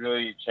characters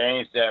really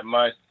changed that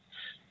much.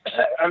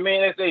 I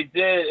mean, if they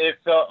did, it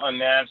felt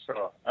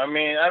unnatural. I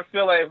mean, I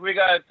feel like if we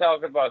got to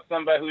talk about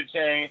somebody who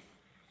changed,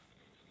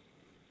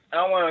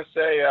 I want to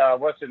say,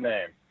 what's her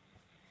name?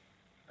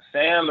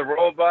 Sam the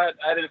robot.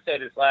 I didn't say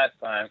this last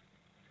time.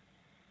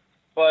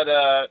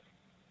 But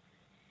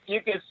you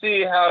can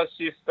see how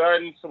she's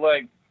starting to,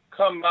 like,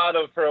 come out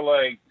of her,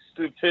 like,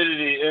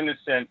 stupidity,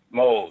 innocent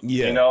mode.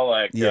 Yeah.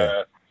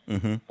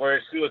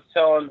 Where she was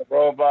telling the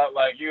robot,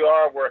 like, you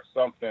are worth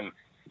something.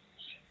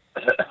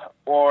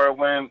 Or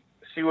when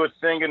she was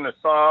singing the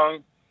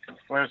song,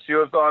 when she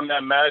was on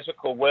that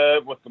magical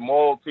web with the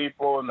mole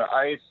people and the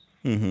ice,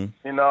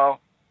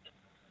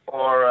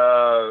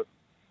 or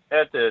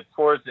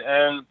towards the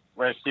end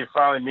when she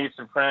finally meets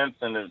the prince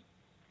and the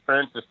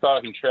prince is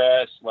talking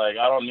trash, like,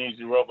 I don't need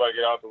you, robot,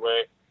 get out the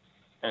way,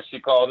 and she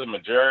called him a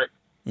jerk.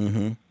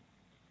 And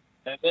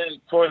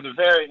then towards the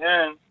very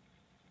end,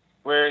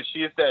 where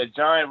she's that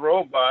giant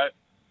robot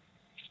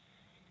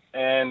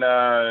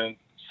and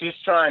she's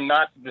trying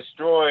not to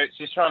destroy it.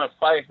 She's trying to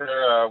fight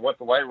her, what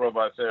the white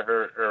robot said,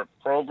 her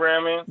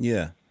programming.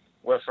 Yeah.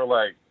 With her,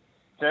 like,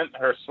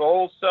 her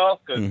soul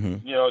self, because,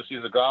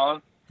 she's a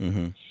golem.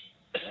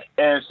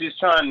 And she's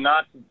trying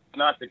not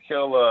to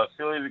kill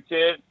Philly the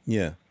Kid.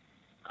 Yeah.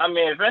 I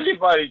mean, if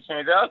anybody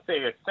changed, I'd say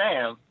it's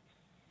Sam.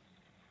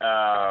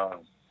 I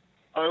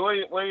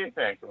mean, what do you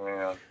think?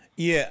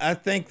 Yeah, I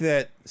think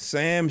that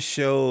Sam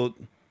showed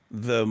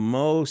the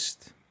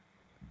most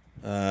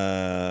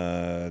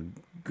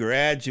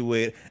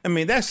graduate. I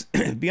mean, that's,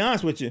 to be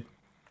honest with you,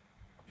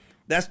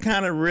 that's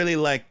kind of really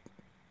like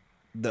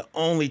the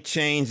only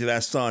change that I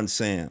saw in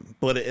Sam.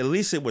 But at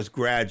least it was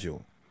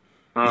gradual.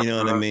 You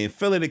know what I mean?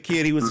 Philly the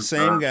Kid, he was the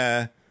same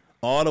guy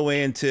all the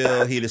way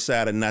until he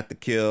decided not to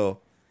kill,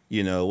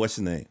 what's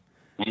his name?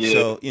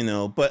 Yeah.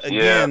 So, but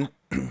again,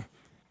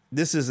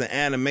 this is an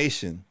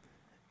animation.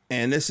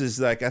 And this is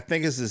like, I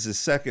think this is his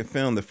second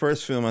film. The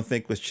first film, I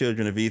think, was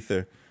Children of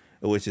Ether,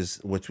 which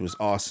was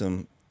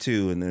awesome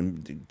too, and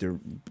then they're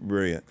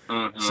brilliant.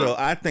 So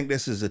I think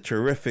this is a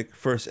terrific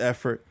first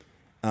effort.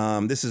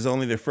 This is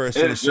only the first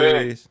in the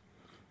series.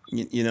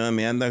 You know what I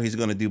mean? I know he's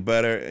going to do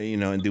better,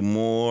 and do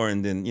more,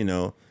 and then,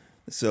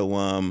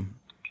 so,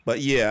 but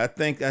yeah, I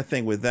think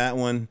with that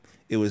one,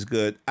 it was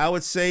good. I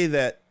would say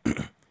that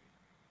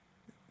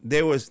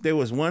there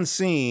was one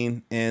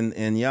scene,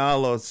 and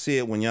y'all will see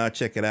it when y'all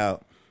check it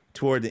out,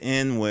 toward the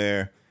end,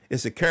 where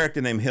it's a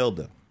character named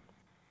Hilda.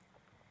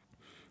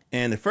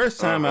 And the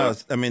first time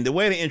the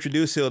way they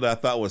introduced Hilda, I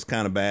thought was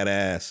kind of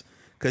badass,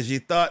 because you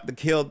thought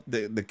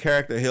the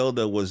character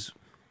Hilda was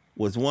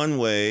one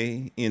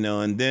way,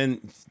 and then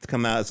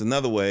come out as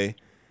another way.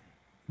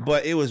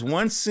 But it was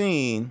one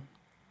scene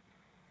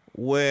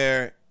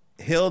where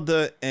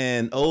Hilda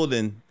and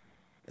Odin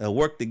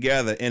work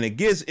together, and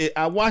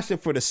I watched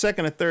it for the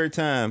second or third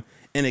time,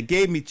 and it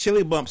gave me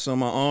chilly bumps on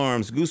my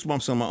arms,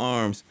 goosebumps on my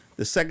arms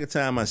the second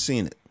time I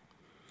seen it.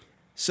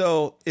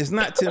 So it's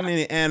not too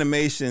many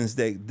animations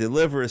that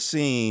deliver a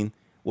scene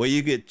where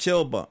you get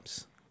chill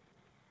bumps.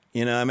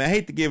 I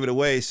hate to give it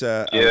away,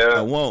 so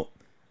I won't.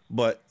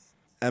 But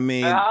I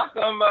mean, how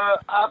come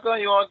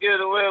you want to give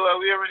it away? Like,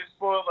 we already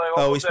spoiled.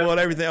 Like, we spoiled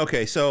everything.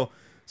 Okay, so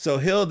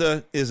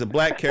Hilda is a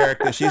black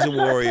character. She's a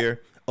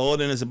warrior.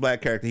 Odin is a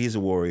black character. He's a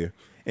warrior.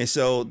 And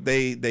so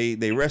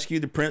they rescue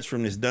the prince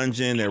from this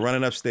dungeon. They're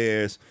running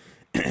upstairs.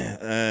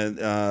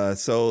 And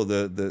so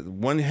the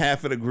one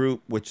half of the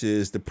group, which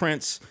is the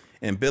prince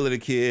and Billy the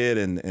Kid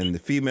and the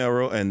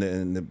female and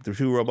the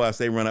two robots,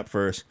 they run up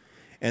first,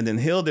 and then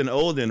Hilda and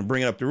Odin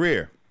bring it up the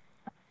rear,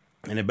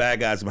 and the bad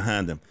guys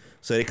behind them.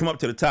 So they come up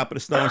to the top of the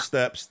stone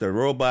steps. The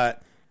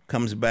robot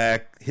comes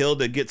back.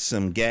 Hilda gets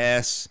some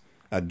gas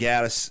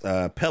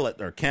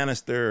pellet or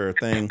canister or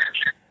thing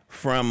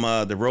from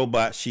the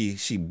robot.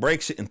 She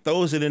breaks it and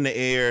throws it in the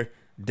air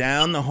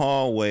down the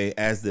hallway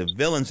as the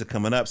villains are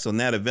coming up. So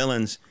now the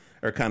villains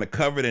are kind of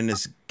covered in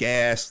this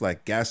gas,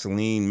 like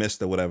gasoline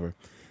mist or whatever.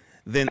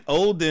 Then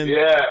Odin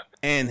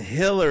and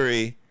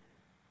Hillary,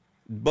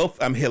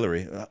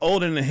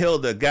 Odin and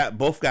Hilda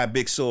both got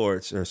big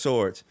swords,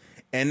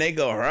 and they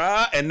go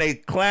rah, and they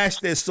clash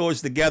their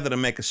swords together to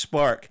make a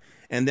spark,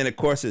 and then of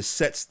course it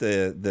sets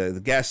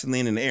the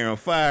gasoline in the air on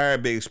fire.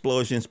 Big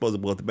explosion, supposed to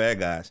blow up the bad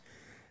guys.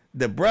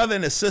 the brother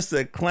and the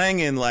sister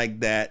clanging like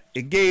that,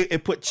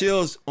 it put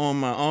chills on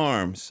my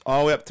arms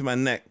all the way up to my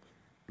neck,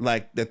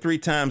 like the 3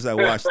 times I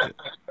watched it.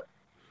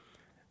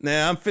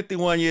 Now I'm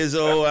 51 years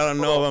old. I don't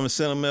know if I'm a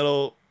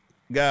sentimental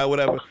guy,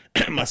 whatever.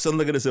 My son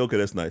look at this, okay,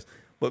 that's nice.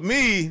 But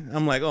me,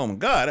 I'm like, oh my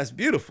God, that's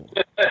beautiful.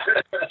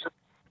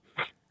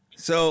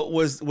 So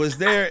was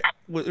there?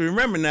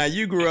 Remember now,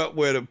 you grew up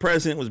where the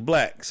president was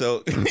black,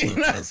 so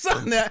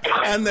something that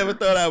I never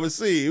thought I would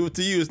see.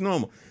 To you, it's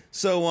normal.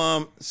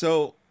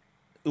 So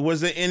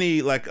was there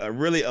any like a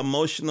really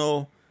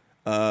emotional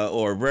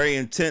or very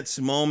intense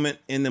moment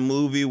in the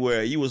movie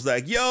where you was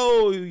like,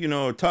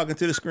 yo, talking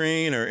to the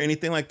screen or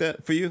anything like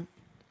that for you?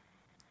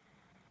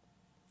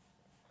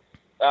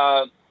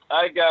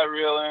 I got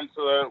real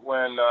into it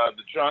when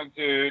the drunk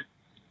dude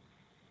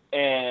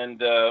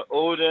and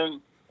Odin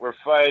were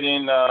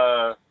fighting.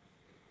 I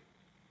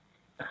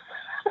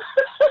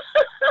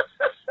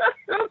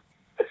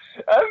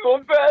feel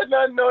bad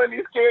not knowing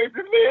these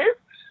characters' names,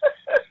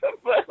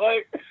 but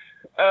like,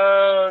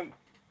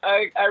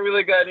 I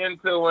really got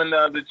into when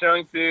the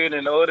drunk dude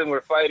and Odin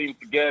were fighting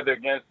together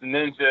against the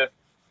ninja,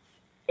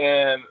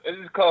 and I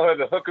just call her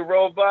the hooker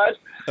robot.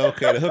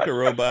 Okay, the hooker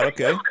robot.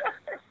 Okay.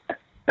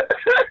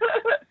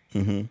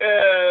 Mm-hmm.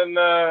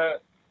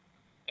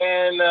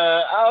 And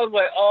I was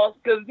like, oh,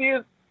 because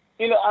these,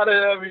 out of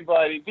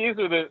everybody, these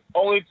were the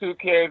only 2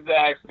 characters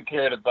I actually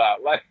cared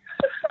about. Like,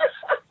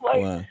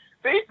 wow.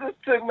 They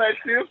just took my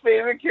 2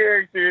 favorite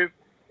characters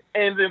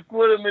and then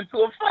put them into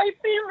a fight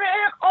scene,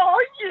 man. Oh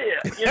yeah,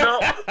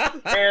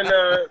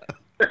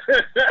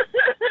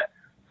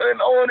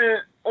 and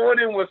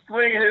Odin was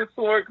swinging his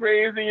sword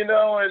crazy, and the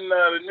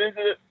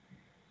ninja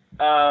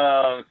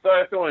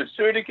started throwing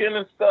shuriken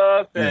and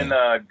stuff, and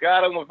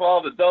got him with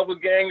all the double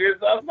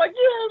gangers. I was like,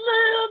 yeah,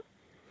 man.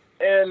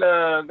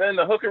 And then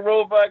the hooker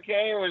robot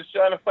came and was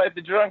trying to fight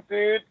the drunk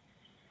dude.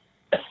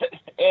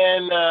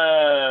 And,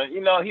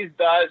 he's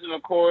dodging,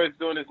 of course,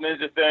 doing his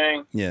ninja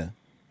thing. Yeah.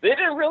 They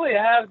didn't really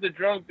have the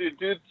drunk dude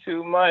do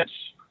too much,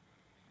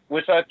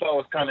 which I thought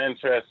was kind of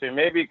interesting.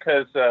 Maybe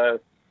because they're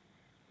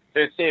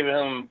saving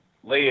him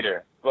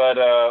later. But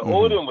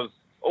Odin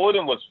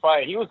was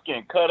fighting. He was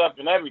getting cut up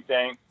and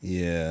everything.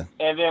 Yeah.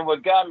 And then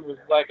what got me was,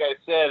 like I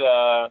said,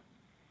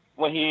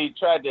 when he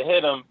tried to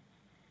hit him,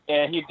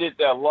 and he did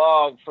that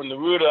log from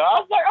Naruto. I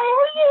was like,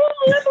 oh,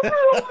 yeah, man,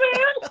 Naruto,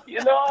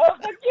 man. I was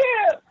like,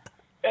 yeah.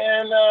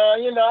 And,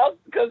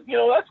 because,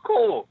 that's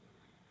cool.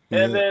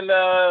 Yeah. And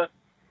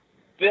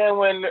then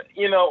when,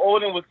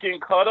 Odin was getting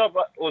cut up,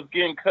 I was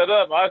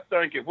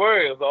starting to get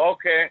worried. I was like,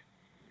 okay,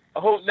 I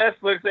hope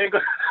Netflix ain't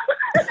going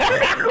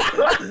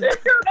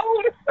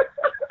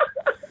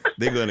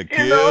They're going to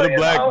kill the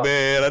black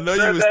man. I know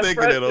you was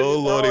thinking that. Oh,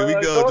 Lord, here we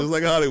go, just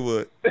like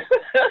Hollywood.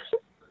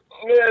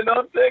 Yeah,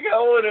 don't take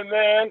Odin,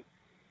 man.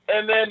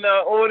 And then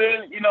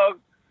Odin, he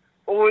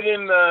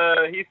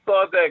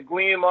saw that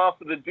gleam off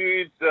of the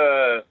dude's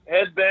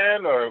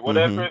headband or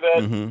whatever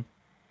that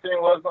thing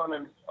was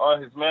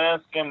on his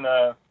mask, and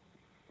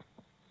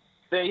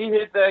then he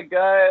hit that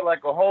guy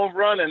like a home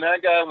run, and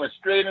that guy went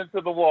straight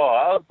into the wall.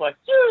 I was like,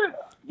 yeah.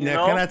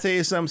 Now, can I tell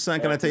you something, son?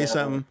 Can I tell you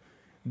something?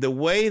 The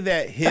way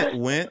that hit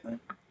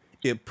went,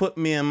 it put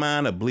me in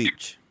mind of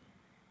Bleach.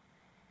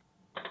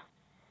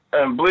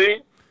 And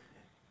Bleach?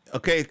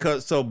 Okay,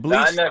 so Bleach.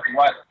 I never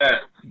watched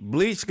that.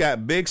 Bleach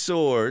got big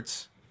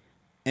swords,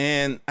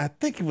 and I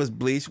think it was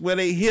Bleach where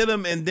they hit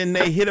him, and then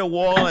they hit a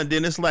wall, and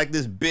then it's like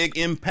this big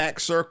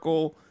impact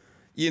circle,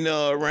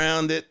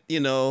 around it,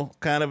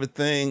 kind of a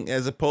thing,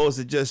 as opposed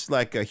to just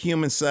like a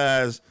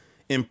human-sized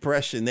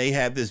impression. They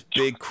have this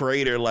big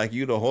crater like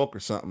you the Hulk or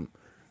something.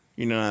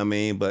 You know what I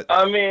mean? But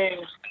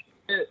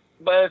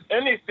if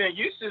anything,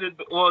 you should have.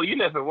 Well, you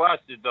never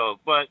watched it though,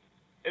 but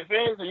if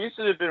anything, you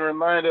should have been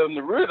reminded of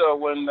Naruto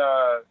when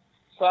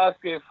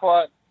Sasuke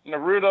fought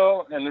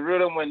Naruto, and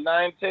Naruto went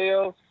 9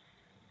 tails,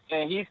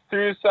 and he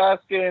threw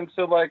Sasuke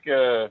into like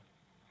a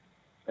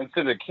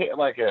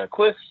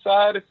cliff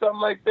side or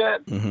something like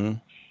that. Mm-hmm.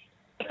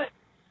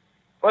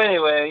 Well,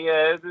 anyway,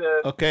 yeah.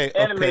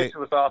 Animation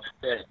was off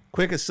today.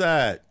 Quick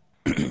aside.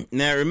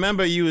 Now,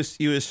 remember you was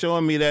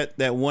showing me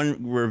that one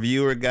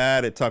reviewer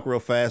guy that talked real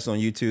fast on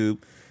YouTube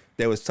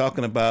that was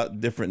talking about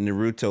different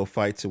Naruto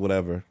fights or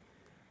whatever.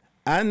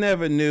 I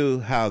never knew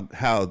how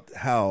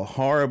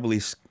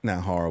horribly,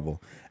 not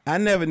horrible. I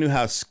never knew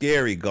how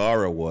scary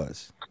Gaara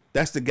was.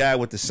 That's the guy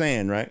with the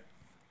sand, right?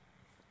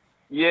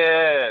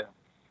 Yeah.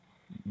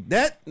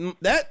 That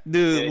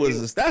dude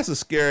that's a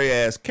scary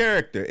ass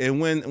character. And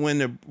when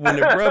the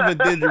brother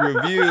did the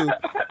review,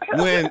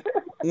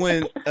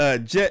 when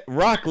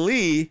Rock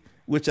Lee,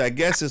 which I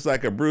guess is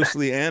like a Bruce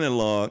Lee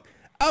analog,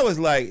 I was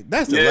like,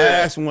 that's the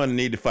last one to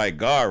need to fight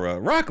Gaara.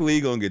 Rock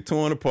Lee gonna get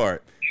torn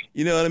apart.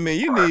 You know what I mean?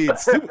 You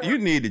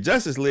need the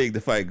Justice League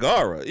to fight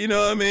Gaara. You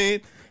know what I mean?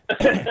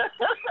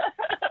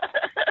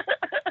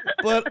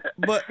 but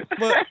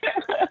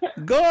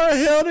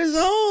Gaara held his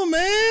own,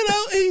 man.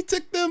 He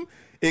took them.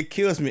 It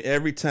kills me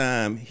every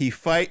time he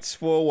fights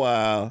for a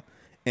while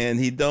and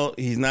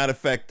he's not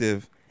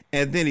effective,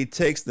 and then he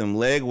takes them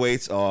leg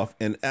weights off,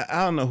 and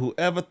I don't know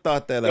whoever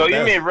thought that So up.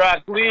 you mean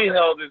Rock Lee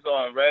held his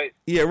arm, right?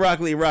 Yeah, Rock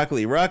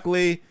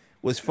Lee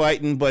was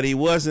fighting, but he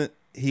wasn't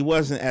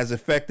as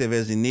effective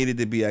as he needed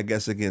to be, I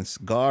guess,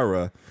 against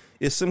Gara.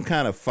 It's some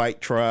kind of fight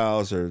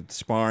trials or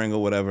sparring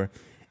or whatever.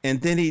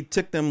 And then he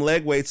took them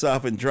leg weights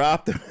off and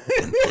dropped them.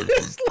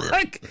 it's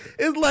like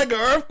an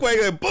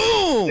earthquake, like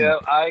boom. Yeah,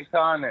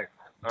 iconic.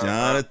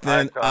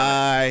 Jonathan,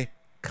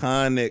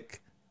 iconic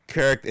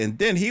character. And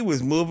then he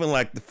was moving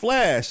like the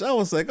Flash. I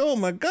was like, oh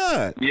my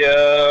God.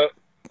 Yeah.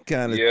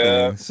 Kind of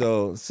thing.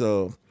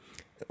 So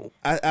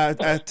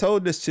I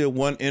told this to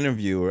one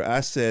interviewer.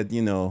 I said,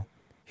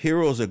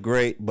 heroes are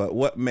great, but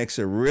what makes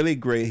a really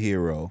great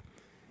hero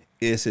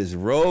is his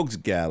rogues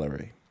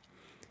gallery.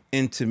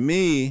 And to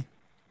me,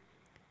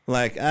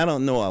 like, I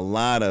don't know a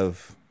lot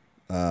of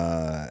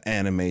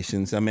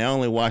animations. I mean, I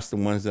only watch the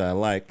ones that I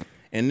like,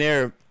 and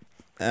they're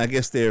like,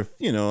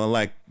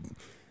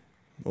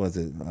 was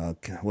it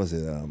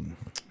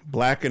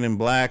Blacker Than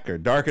Black or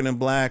Darker Than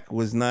Black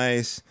was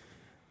nice.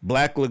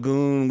 Black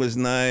Lagoon was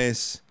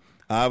nice.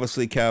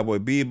 Obviously, Cowboy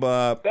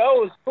Bebop. That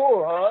was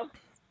cool, huh?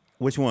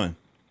 Which one?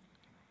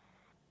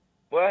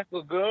 Black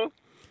Lagoon.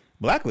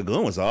 Black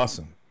Lagoon was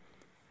awesome.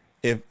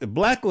 If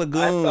Black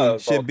Lagoon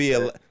should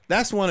be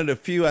that's one of the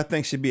few I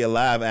think should be a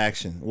live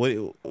action.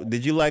 What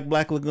did you like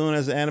Black Lagoon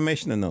as an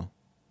animation or no?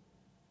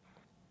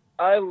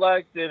 I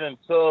liked it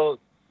until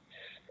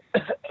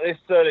they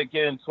started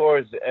getting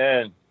towards the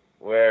end,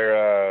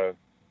 where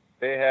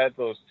they had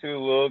those two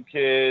little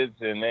kids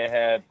and they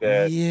had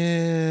that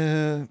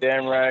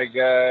samurai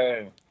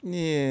guy.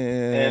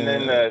 Yeah. And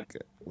then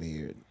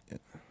weird.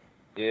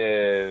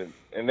 Yeah,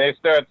 and they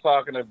started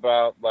talking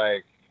about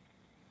like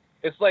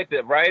it's like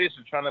the writers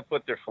are trying to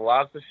put their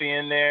philosophy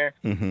in there.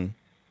 Mm-hmm.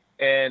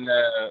 And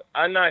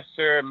I'm not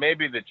sure,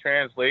 maybe the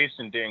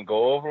translation didn't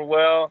go over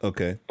well.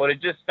 Okay. But it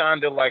just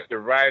sounded like the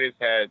writers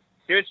they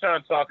were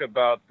trying to talk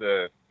about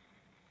the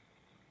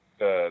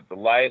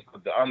life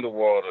of the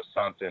underworld or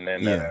something.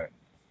 And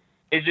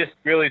it just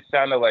really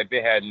sounded like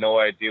they had no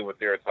idea what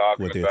they were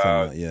talking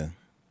about. Yeah.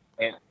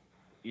 And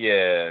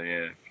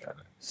yeah.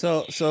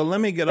 So let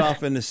me get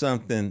off into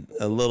something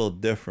a little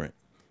different.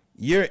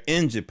 You're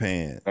in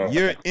Japan.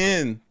 You're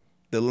in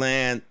the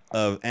land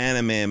of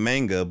anime and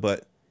manga,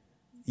 but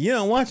you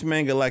don't watch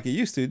manga like you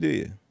used to, do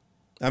you?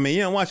 I mean,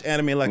 you don't watch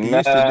anime like you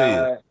used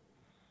to,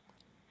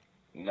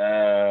 do you?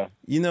 Nah.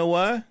 You know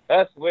why?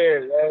 That's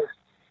weird.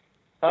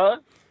 Huh?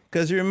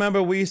 Because you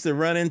remember we used to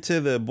run into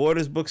the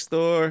Borders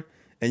bookstore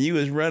and you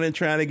was running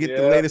trying to get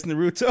the latest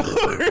Naruto.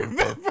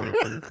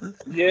 Remember?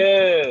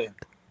 Yeah.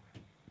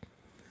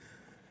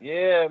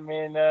 Yeah, I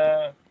mean,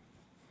 I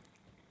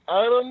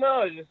don't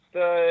know. Just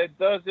it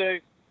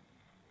doesn't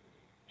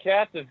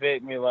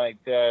captivate me like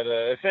that.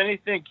 If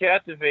anything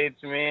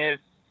captivates me,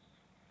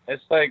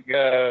 it's like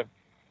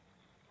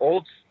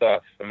old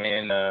stuff. I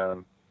mean,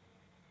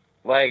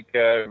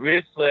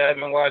 recently I've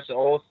been watching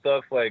old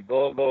stuff like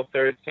Go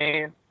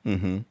 13,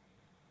 mm-hmm.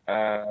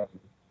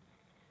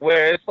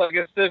 Where it's like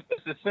it's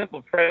a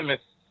simple premise.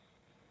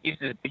 He's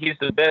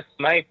the best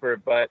sniper,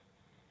 but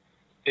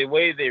the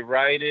way they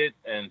write it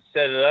and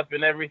set it up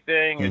and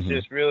everything is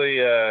just really,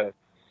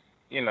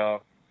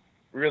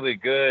 really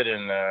good.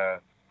 And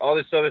all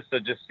this other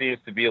stuff just seems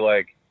to be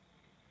like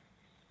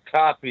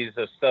copies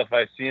of stuff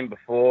I've seen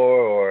before,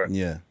 or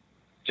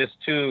just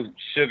too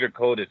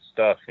sugar-coated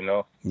stuff,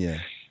 Yeah.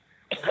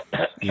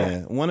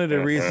 Yeah. One of the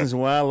reasons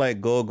why I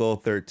like Go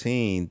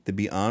 13, to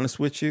be honest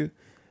with you,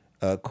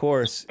 of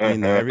course,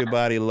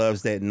 everybody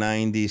loves that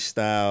 90s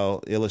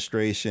style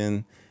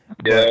illustration.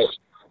 But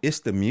it's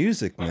the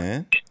music,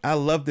 man. I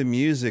love the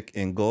music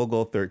in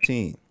Go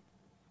 13.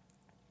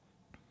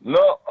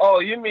 No, oh,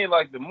 you mean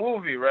like the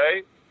movie,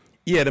 right?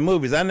 Yeah, the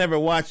movies. I never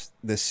watched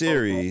the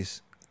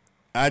series.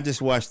 I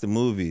just watched the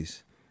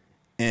movies.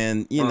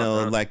 And,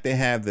 like they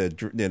have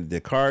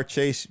the car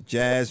chase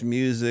jazz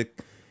music.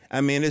 I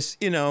mean, it's,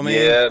 man.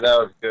 Yeah, that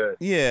was good.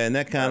 Yeah, and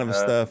that kind of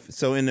stuff.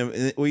 So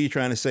what are you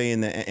trying to say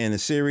in the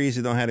series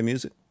you don't have the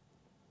music?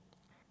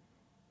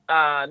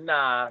 Nah,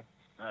 not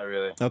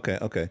really.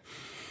 Okay.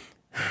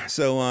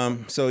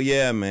 So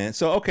yeah, man.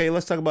 So okay,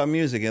 let's talk about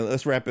music and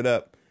let's wrap it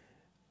up.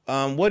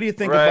 What do you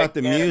think about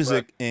the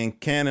music in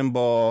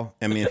Cannonball?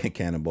 I mean,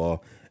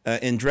 Cannonball.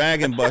 In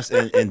Dragon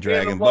Busters.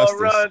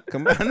 Run.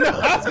 Come on, no,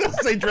 I was gonna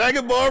say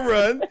Dragon Ball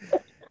Run,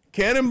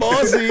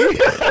 Cannonball Z.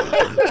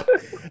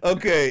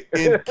 Okay,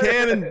 in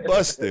Cannon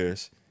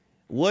Busters,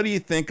 what do you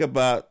think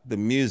about the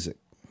music?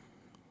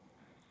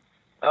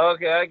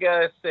 Okay, I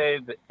gotta say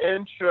the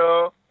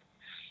intro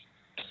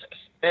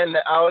and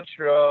the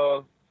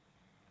outro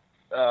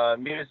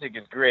music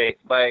is great.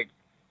 Like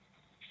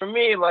for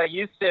me, like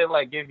you said,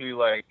 like give you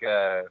like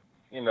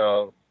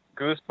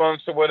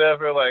goosebumps or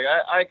whatever. Like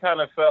I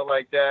kind of felt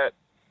like that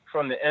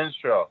from the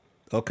intro.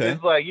 Okay.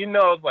 It's like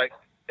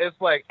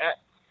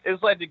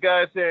it's like the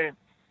guy saying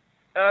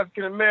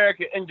African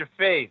American in your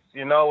face,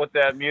 with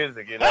that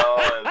music, And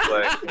it's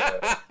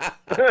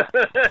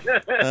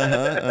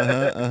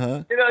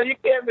like you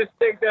can't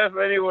mistake that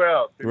for anywhere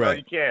else. Right.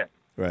 You can't.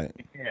 Right.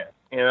 You can't.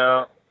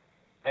 And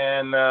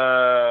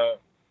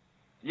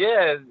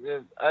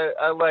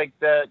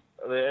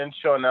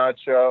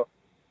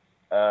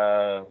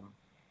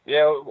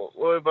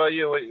What about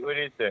you? What do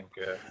you think?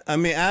 I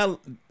mean, I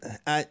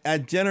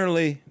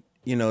generally,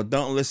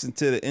 don't listen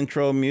to the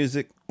intro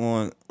music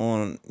on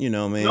man.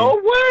 No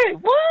way.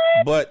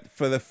 What? But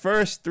for the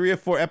first 3 or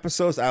 4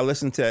 episodes, I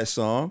listened to that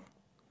song,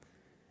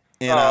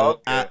 and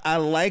Okay. I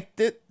liked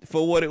it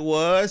for what it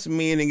was.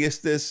 Meaning, it's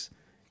this,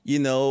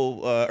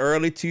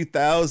 early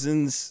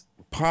 2000s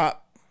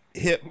pop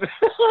hip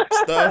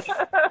stuff.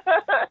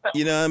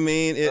 You know what I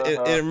mean?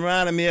 It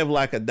reminded me of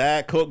like a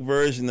Diet Coke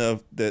version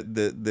of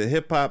the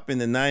hip hop in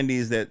the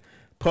 90s that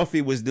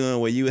Puffy was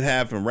doing, where you would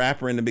have a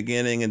rapper in the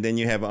beginning and then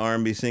you have an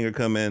R&B singer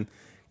come in,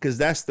 because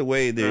that's the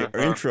way the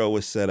intro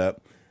was set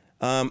up.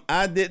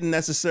 I didn't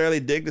necessarily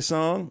dig the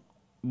song,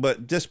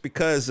 but just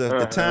because of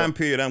the time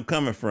period I'm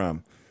coming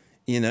from,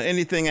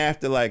 anything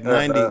after like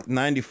 90,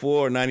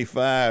 94,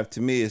 95,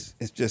 to me, it's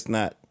just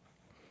not,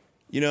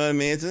 you know what I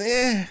mean? It's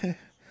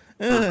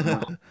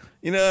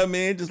you know what I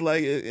mean? Just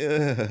like,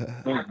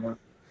 kind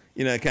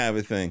of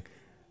a thing.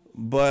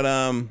 But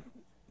I mean,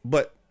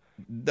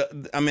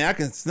 I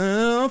can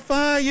still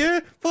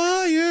fire.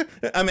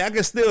 I mean, I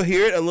can still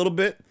hear it a little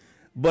bit,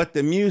 but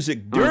the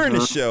music during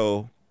the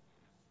show,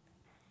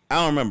 I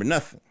don't remember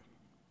nothing.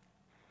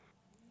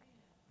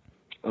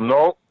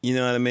 Nope. You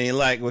know what I mean?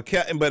 Like,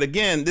 but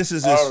again, this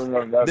is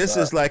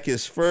like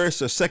his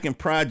first or second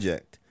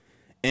project,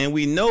 and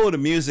we know the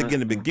music in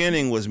the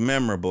beginning was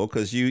memorable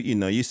because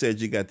you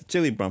said you got the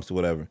chili bumps or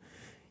whatever.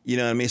 You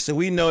know what I mean? So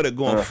we know that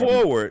going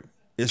forward,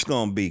 it's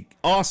going to be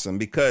awesome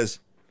because,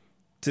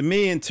 to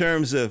me, in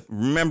terms of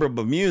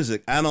memorable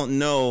music, I don't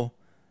know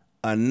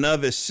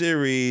another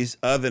series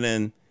other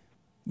than,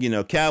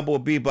 Cowboy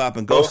Bebop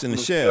and Ghost in the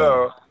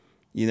Shell.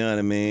 You know what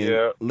I mean?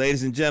 Yeah.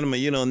 Ladies and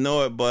gentlemen, you don't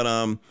know it, but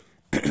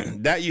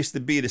that used to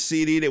be the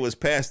CD that was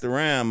passed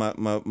around.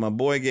 My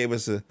boy gave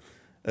us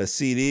a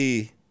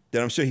CD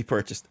that I'm sure he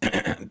purchased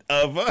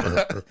of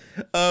the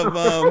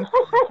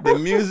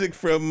music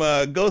from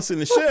Ghost in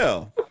the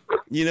Shell.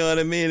 You know what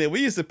I mean? And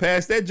we used to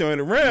pass that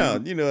joint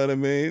around, you know what I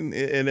mean?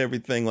 And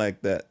everything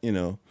like that,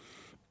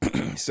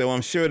 So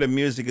I'm sure the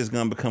music is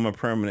going to become a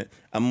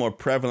more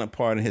prevalent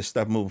part of his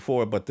stuff moving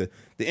forward. But the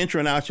intro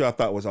and outro I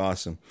thought was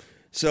awesome.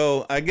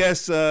 So I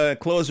guess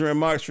closing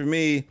remarks for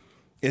me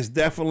is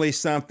definitely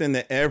something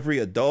that every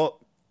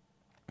adult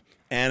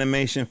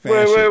animation fan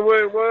Wait.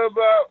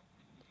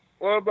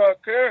 What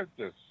about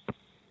characters?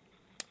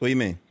 What do you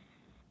mean?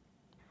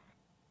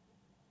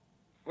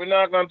 We're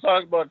not going to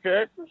talk about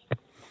characters?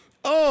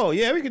 Oh,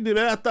 yeah, we can do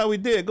that. I thought we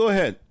did. Go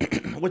ahead.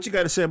 What you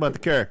got to say about the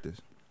characters?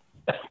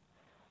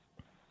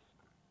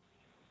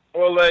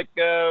 Well, like,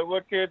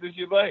 what characters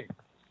you like?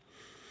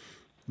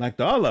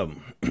 Liked all of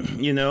them,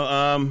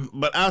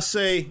 but I'll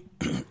say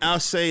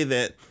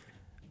that,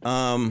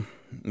 let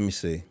me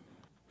see.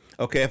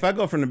 Okay, if I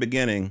go from the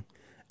beginning,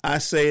 I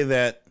say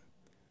that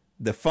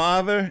the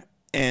father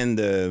and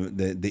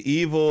the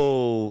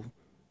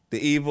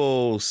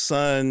evil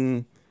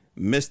son,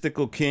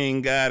 mystical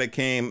king guy that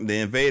they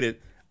invaded,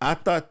 I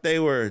thought that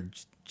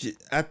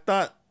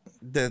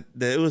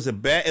it was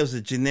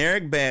a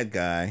generic bad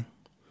guy.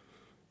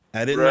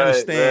 I didn't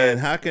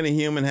understand how can a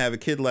human have a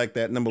kid like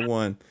that, number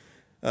one.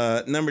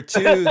 Number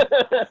two,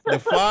 the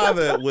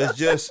father was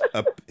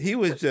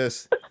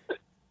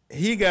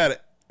he got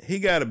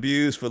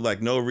abused for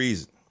like no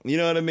reason. You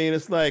know what I mean?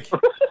 It's like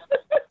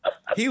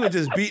he was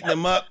just beating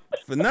him up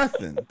for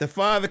nothing. The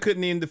father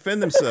couldn't even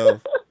defend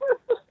himself.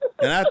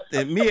 And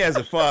me as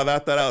a father, I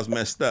thought I was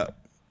messed up.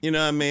 You know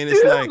what I mean?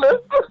 It's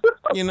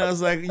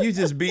like you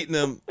just beating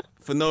him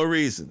for no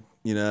reason.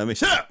 You know what I mean?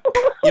 Shut up.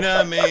 You know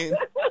what I mean?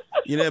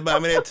 You know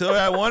about me that toy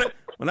I wanted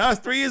when I was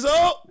 3 years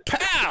old?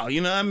 Pow!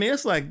 You know what I mean?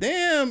 It's like,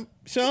 damn,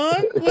 Sean,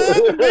 what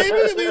happened, baby?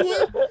 I mean,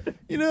 what?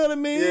 You know what I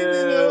mean?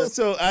 Yeah.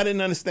 So I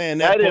didn't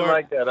understand that part. I didn't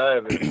like that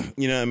either.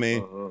 You know what I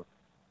mean?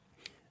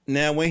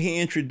 Now, when he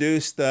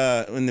introduced,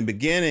 in the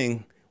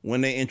beginning, when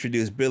they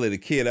introduced Billy the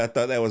Kid, I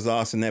thought that was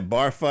awesome. That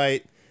bar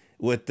fight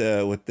with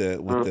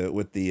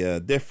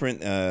the different,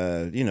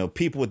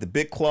 people with the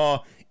big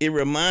claw. It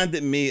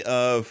reminded me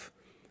of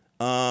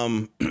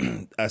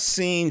a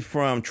scene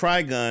from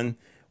Trigun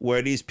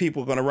where these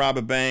people were going to rob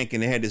a bank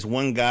and they had this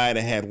one guy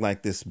that had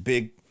like this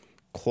big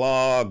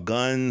claw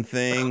gun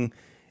thing,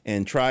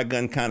 and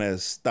Trigun kind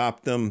of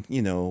stopped them.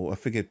 I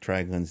forget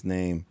Trigun's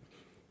name.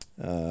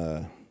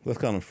 Let's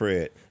call him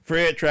Fred.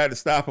 Fred tried to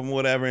stop him,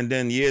 whatever, and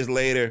then years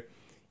later,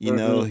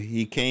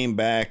 he came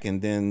back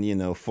and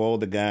then,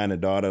 fooled the guy and the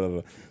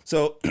daughter.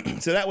 So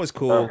that was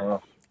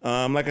cool.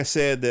 Like I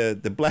said,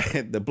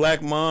 the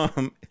black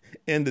mom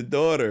and the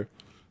daughter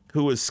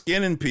who was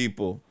skinning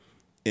people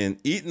and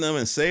eating them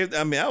and saved.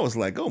 I mean, I was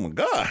like, oh my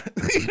God.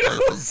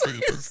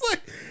 It's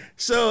like,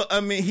 so,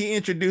 I mean, he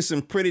introduced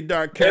some pretty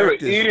dark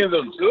characters. They were eating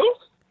them too?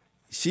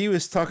 She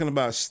was talking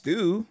about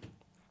stew.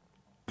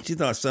 She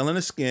thought selling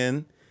the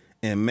skin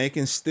and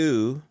making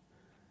stew.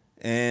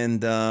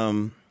 And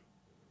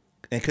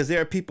because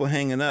there are people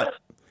hanging up.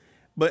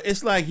 But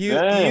it's like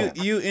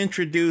you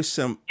introduce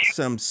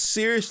some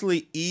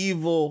seriously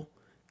evil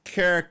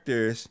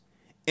characters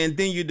and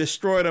then you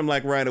destroy them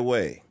like right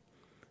away.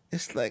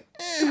 It's like,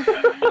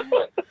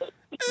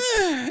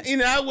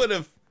 I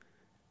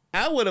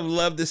would have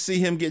loved to see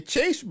him get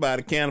chased by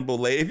the cannibal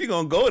lady. If you're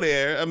gonna go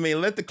there, I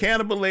mean, let the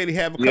cannibal lady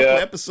have a couple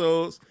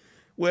episodes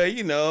where,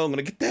 I'm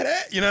gonna get that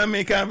at, you know what I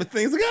mean, kind of a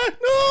thing. It's like,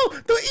 no,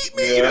 don't eat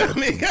me, you know what I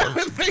mean, kind of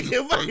a thing.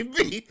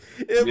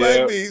 It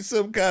might be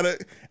some kind of.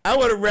 I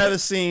would have rather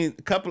seen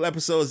a couple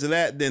episodes of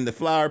that than the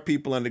flower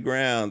people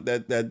underground.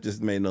 That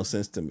just made no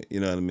sense to me, you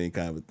know what I mean,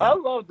 kind of a thing. I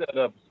love that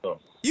episode.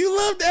 You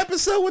loved the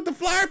episode with the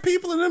flower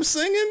people and them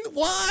singing?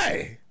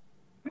 Why?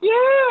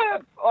 Yeah,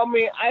 I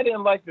mean, I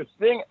didn't like the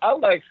sing. I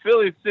like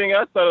Philly singing.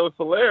 I thought it was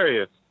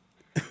hilarious.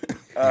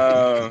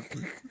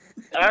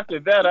 After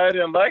that, I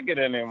didn't like it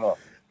anymore.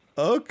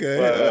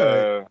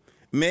 Okay,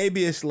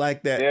 maybe it's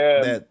like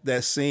that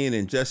scene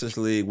in Justice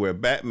League where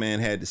Batman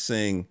had to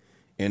sing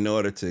in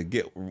order to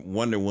get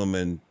Wonder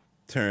Woman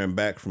turned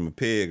back from a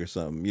pig or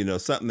something.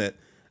 Something that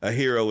a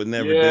hero would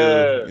never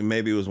do. And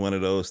maybe it was one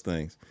of those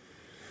things.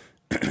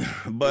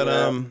 But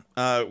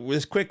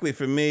just quickly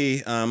for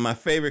me, my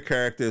favorite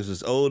characters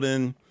was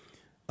Odin,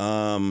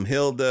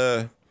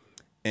 Hilda,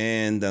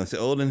 and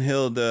Odin,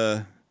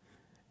 Hilda,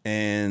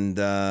 and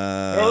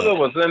Hilda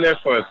was in there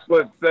for a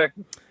split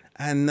second.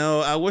 I know.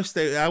 I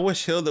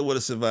wish Hilda would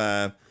have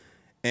survived.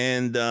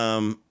 And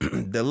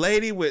the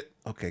lady with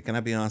can I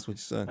be honest with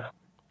you, son?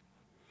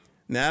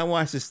 Now I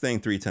watched this thing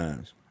 3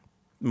 times.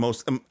 I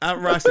watched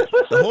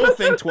the whole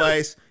thing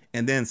twice,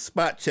 and then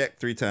spot check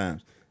 3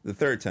 times. The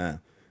third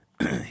time.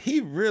 He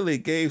really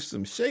gave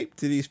some shape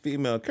to these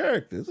female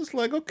characters. It's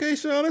like, okay,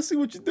 Sean, I see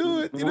what you're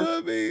doing. You know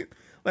what I mean?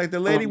 Like the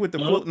lady with the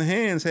floating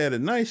hands had a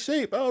nice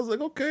shape. I was like,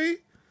 okay,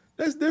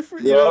 that's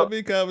different. You know what I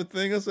mean? Kind of a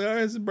thing. I said, all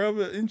right, this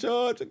brother in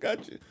charge. I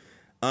got you.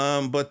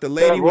 But the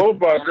lady that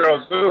robot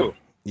girl too.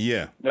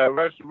 Yeah. That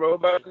Russian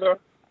robot girl.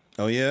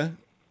 Oh yeah.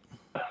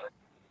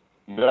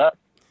 Yeah.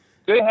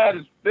 They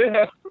had.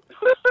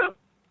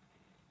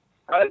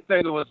 I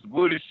think it was a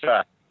booty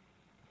shot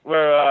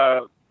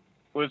where.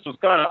 Which was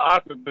kind of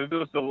awkward to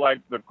do, so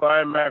like the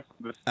climax.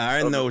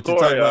 I know what you're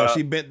talking about.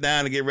 She bent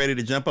down to get ready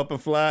to jump up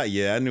and fly.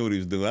 Yeah, I knew what he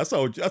was doing. I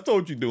saw what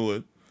you're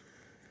doing.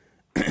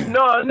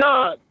 No,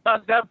 not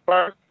that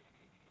part.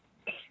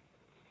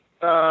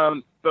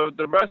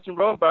 The Russian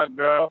robot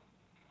girl,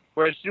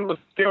 where she was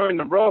steering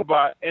the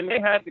robot, and they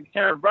had the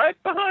camera right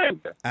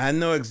behind her. I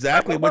know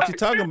exactly what you're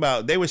talking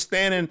about. They were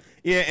standing,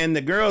 and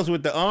the girls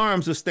with the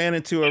arms were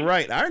standing to her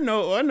right. I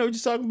know what you're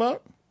talking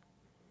about.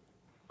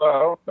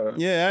 Oh, okay.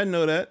 Yeah, I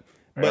know that.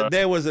 But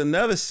there was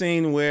another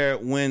scene where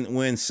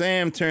when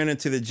Sam turned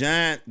into the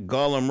giant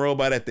Gollum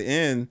robot at the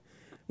end,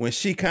 when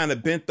she kind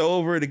of bent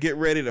over to get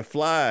ready to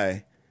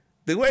fly,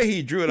 the way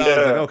he drew it, I was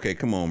like, okay,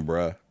 come on,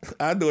 bro.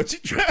 I know what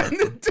you're trying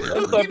to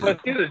do.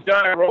 But she's a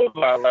giant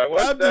robot. Like,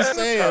 I'm just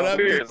saying. I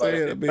mean,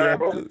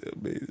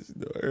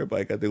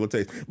 everybody got their own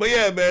taste. But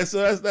yeah, man,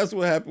 so that's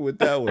what happened with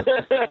that one.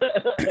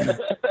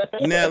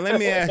 Now, let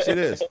me ask you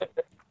this.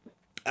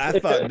 I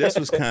thought this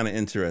was kind of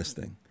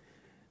interesting.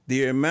 Do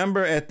you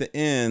remember at the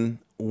end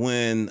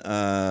when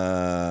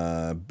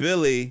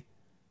Billy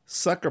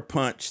sucker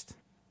punched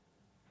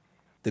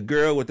the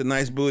girl with the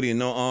nice booty and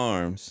no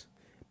arms,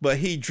 but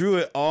he drew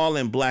it all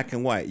in black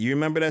and white? You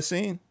remember that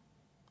scene?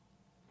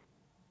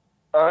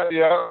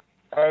 Yeah,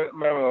 I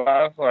remember.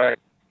 I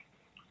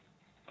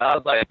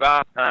was like,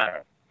 about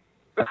time.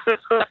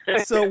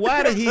 So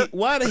why did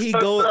he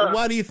go?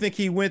 Why do you think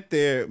he went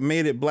there?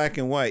 Made it black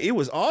and white. It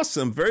was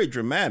awesome, very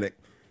dramatic.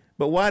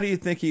 But why do you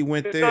think he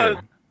went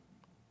there?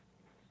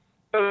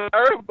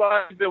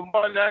 Everybody didn't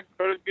want that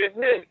girl to get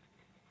hit.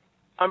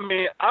 I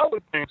mean, I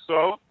would think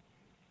so.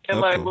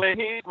 And like when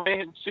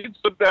she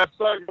took that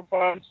sucker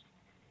punch,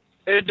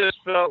 it just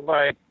felt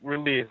like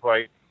relief.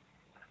 Like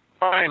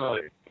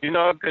finally,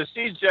 because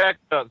she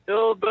jacked up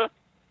Hilda.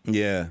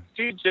 Yeah.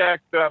 She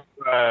jacked up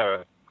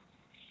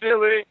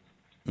Philly.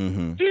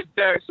 Mm-hmm. She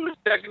was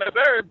jacking up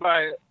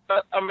everybody.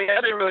 I mean, I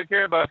didn't really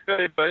care about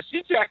Philly, but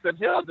she jacked up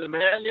Hilda,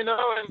 man.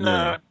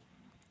 And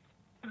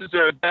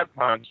deserved that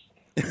punch.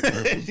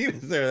 She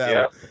deserved that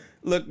one.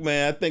 Look,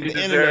 man, I think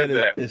the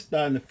internet is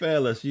starting to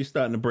fail us. You're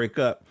starting to break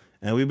up.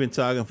 And we've been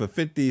talking for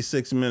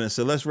 56 minutes.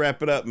 So let's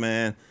wrap it up,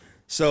 man.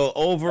 So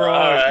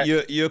overall,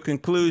 your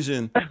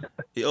conclusion,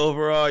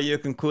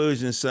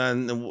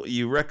 son,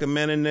 you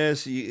recommending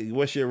this?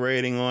 What's your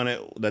rating on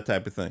it? That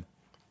type of thing.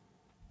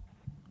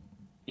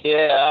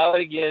 Yeah, I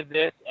would give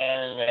this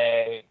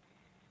anime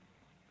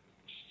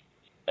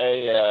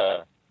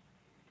a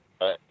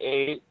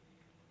 8.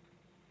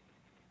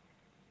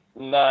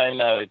 9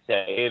 out of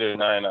 10, 8 or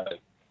 9 out of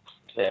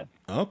 10.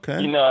 Okay.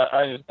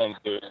 I just think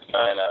it's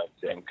 9 out of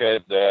 10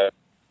 because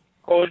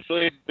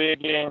culturally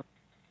speaking,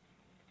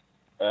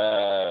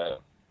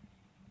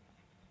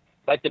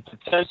 like the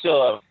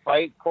potential of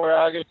fight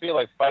choreography,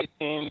 like fight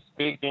scenes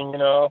speaking,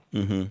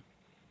 Mm-hmm.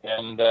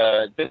 And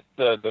just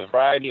the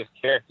variety of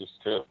characters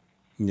too.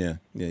 Yeah.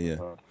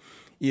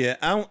 Yeah,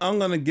 I'm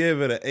gonna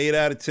give it an 8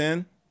 out of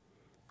 10,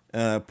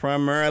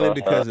 primarily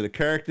because of the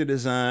character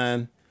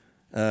design.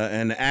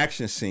 And the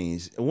action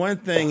scenes. One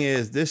thing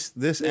is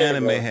this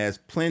anime has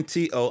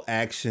plenty of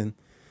action.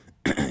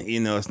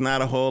 It's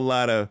not a whole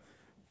lot of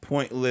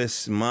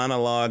pointless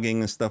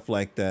monologuing and stuff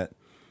like that.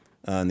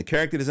 And the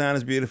character design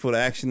is beautiful. The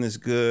action is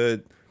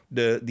good.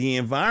 The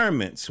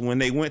environments when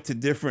they went to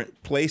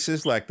different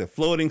places like the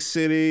floating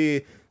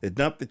city, they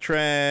dumped the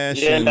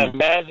trash. Yeah, and the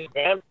magic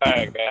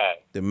vampire guy.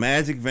 The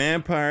magic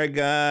vampire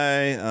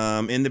guy.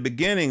 In the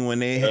beginning when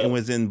they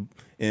was in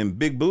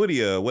Big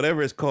Booty,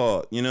 whatever it's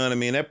called, you know what I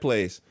mean? That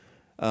place.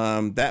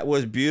 That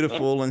was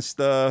beautiful and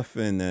stuff,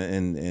 and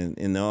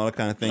all that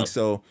kind of things.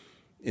 So,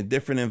 in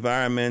different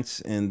environments,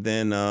 and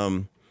then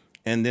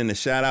the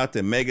shout out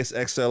to Megas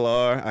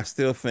XLR. I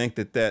still think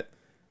that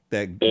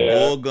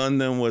Bull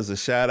Gundam was a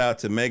shout out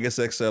to Megas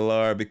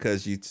XLR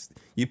because you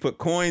put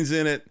coins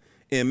in it.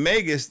 In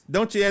Megas,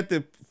 don't you have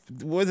to?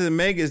 Was it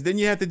Megas? Didn't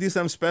you have to do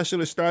something special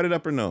to start it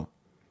up or no?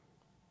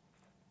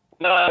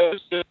 No, it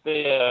was just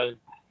the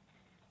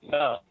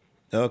no.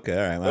 Okay,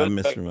 all right. Well, I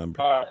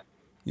misremember.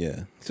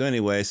 Yeah. So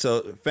anyway,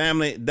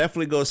 family,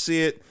 definitely go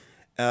see it.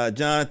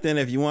 Jonathan,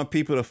 if you want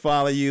people to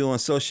follow you on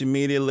social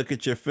media, look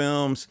at your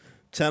films,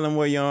 tell them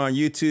where you're on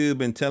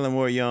YouTube and tell them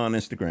where you're on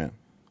Instagram.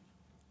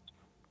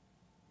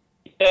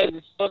 Yeah,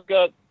 just look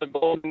up the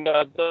Golden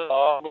Godzilla,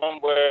 all one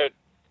word,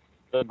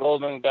 the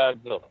Golden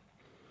Godzilla.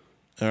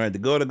 All right, to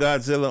go to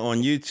Godzilla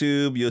on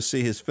YouTube, you'll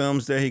see his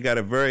films there. He got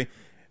a very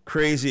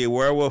crazy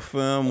werewolf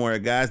film where a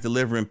guy's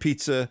delivering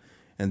pizza,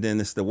 and then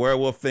it's the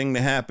werewolf thing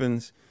that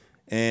happens,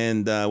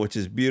 and which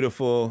is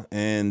beautiful.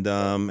 And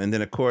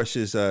then of course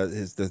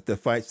the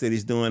fights that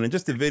he's doing, and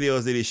just the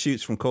videos that he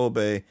shoots from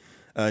Kobe,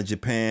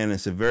 Japan.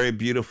 It's a very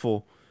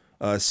beautiful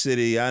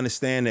city. I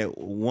understand that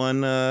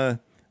one of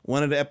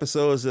the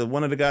episodes of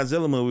one of the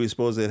Godzilla movies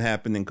supposed to have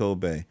happened in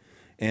Kobe.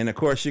 And, of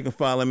course, you can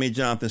follow me,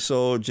 Jonathan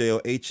Soul,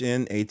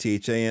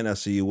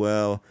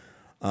 JohnAthanSeul,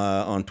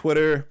 on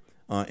Twitter,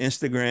 on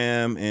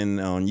Instagram, and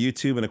on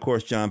YouTube, and, of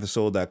course,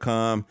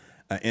 JonathanSoul.com.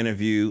 I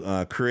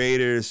interview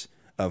creators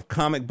of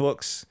comic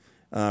books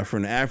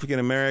from the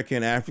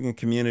African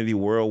community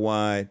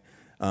worldwide.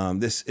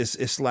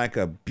 It's like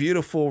a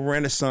beautiful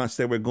renaissance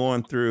that we're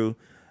going through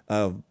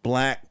of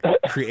Black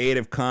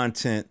creative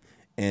content,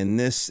 and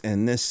this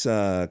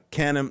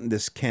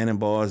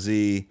Cannonball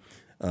Z.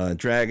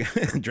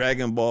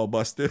 Dragon Ball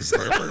Busters.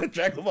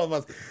 Dragon Ball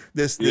Busters.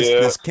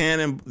 This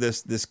Cannon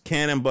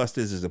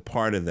Busters is a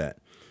part of that.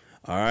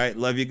 All right.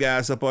 Love you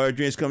guys. Hope all your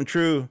dreams come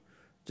true.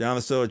 John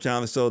the Soul,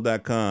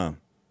 JohnTheSoul.com.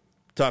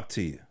 Talk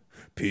to you.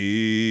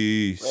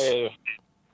 Peace. Later.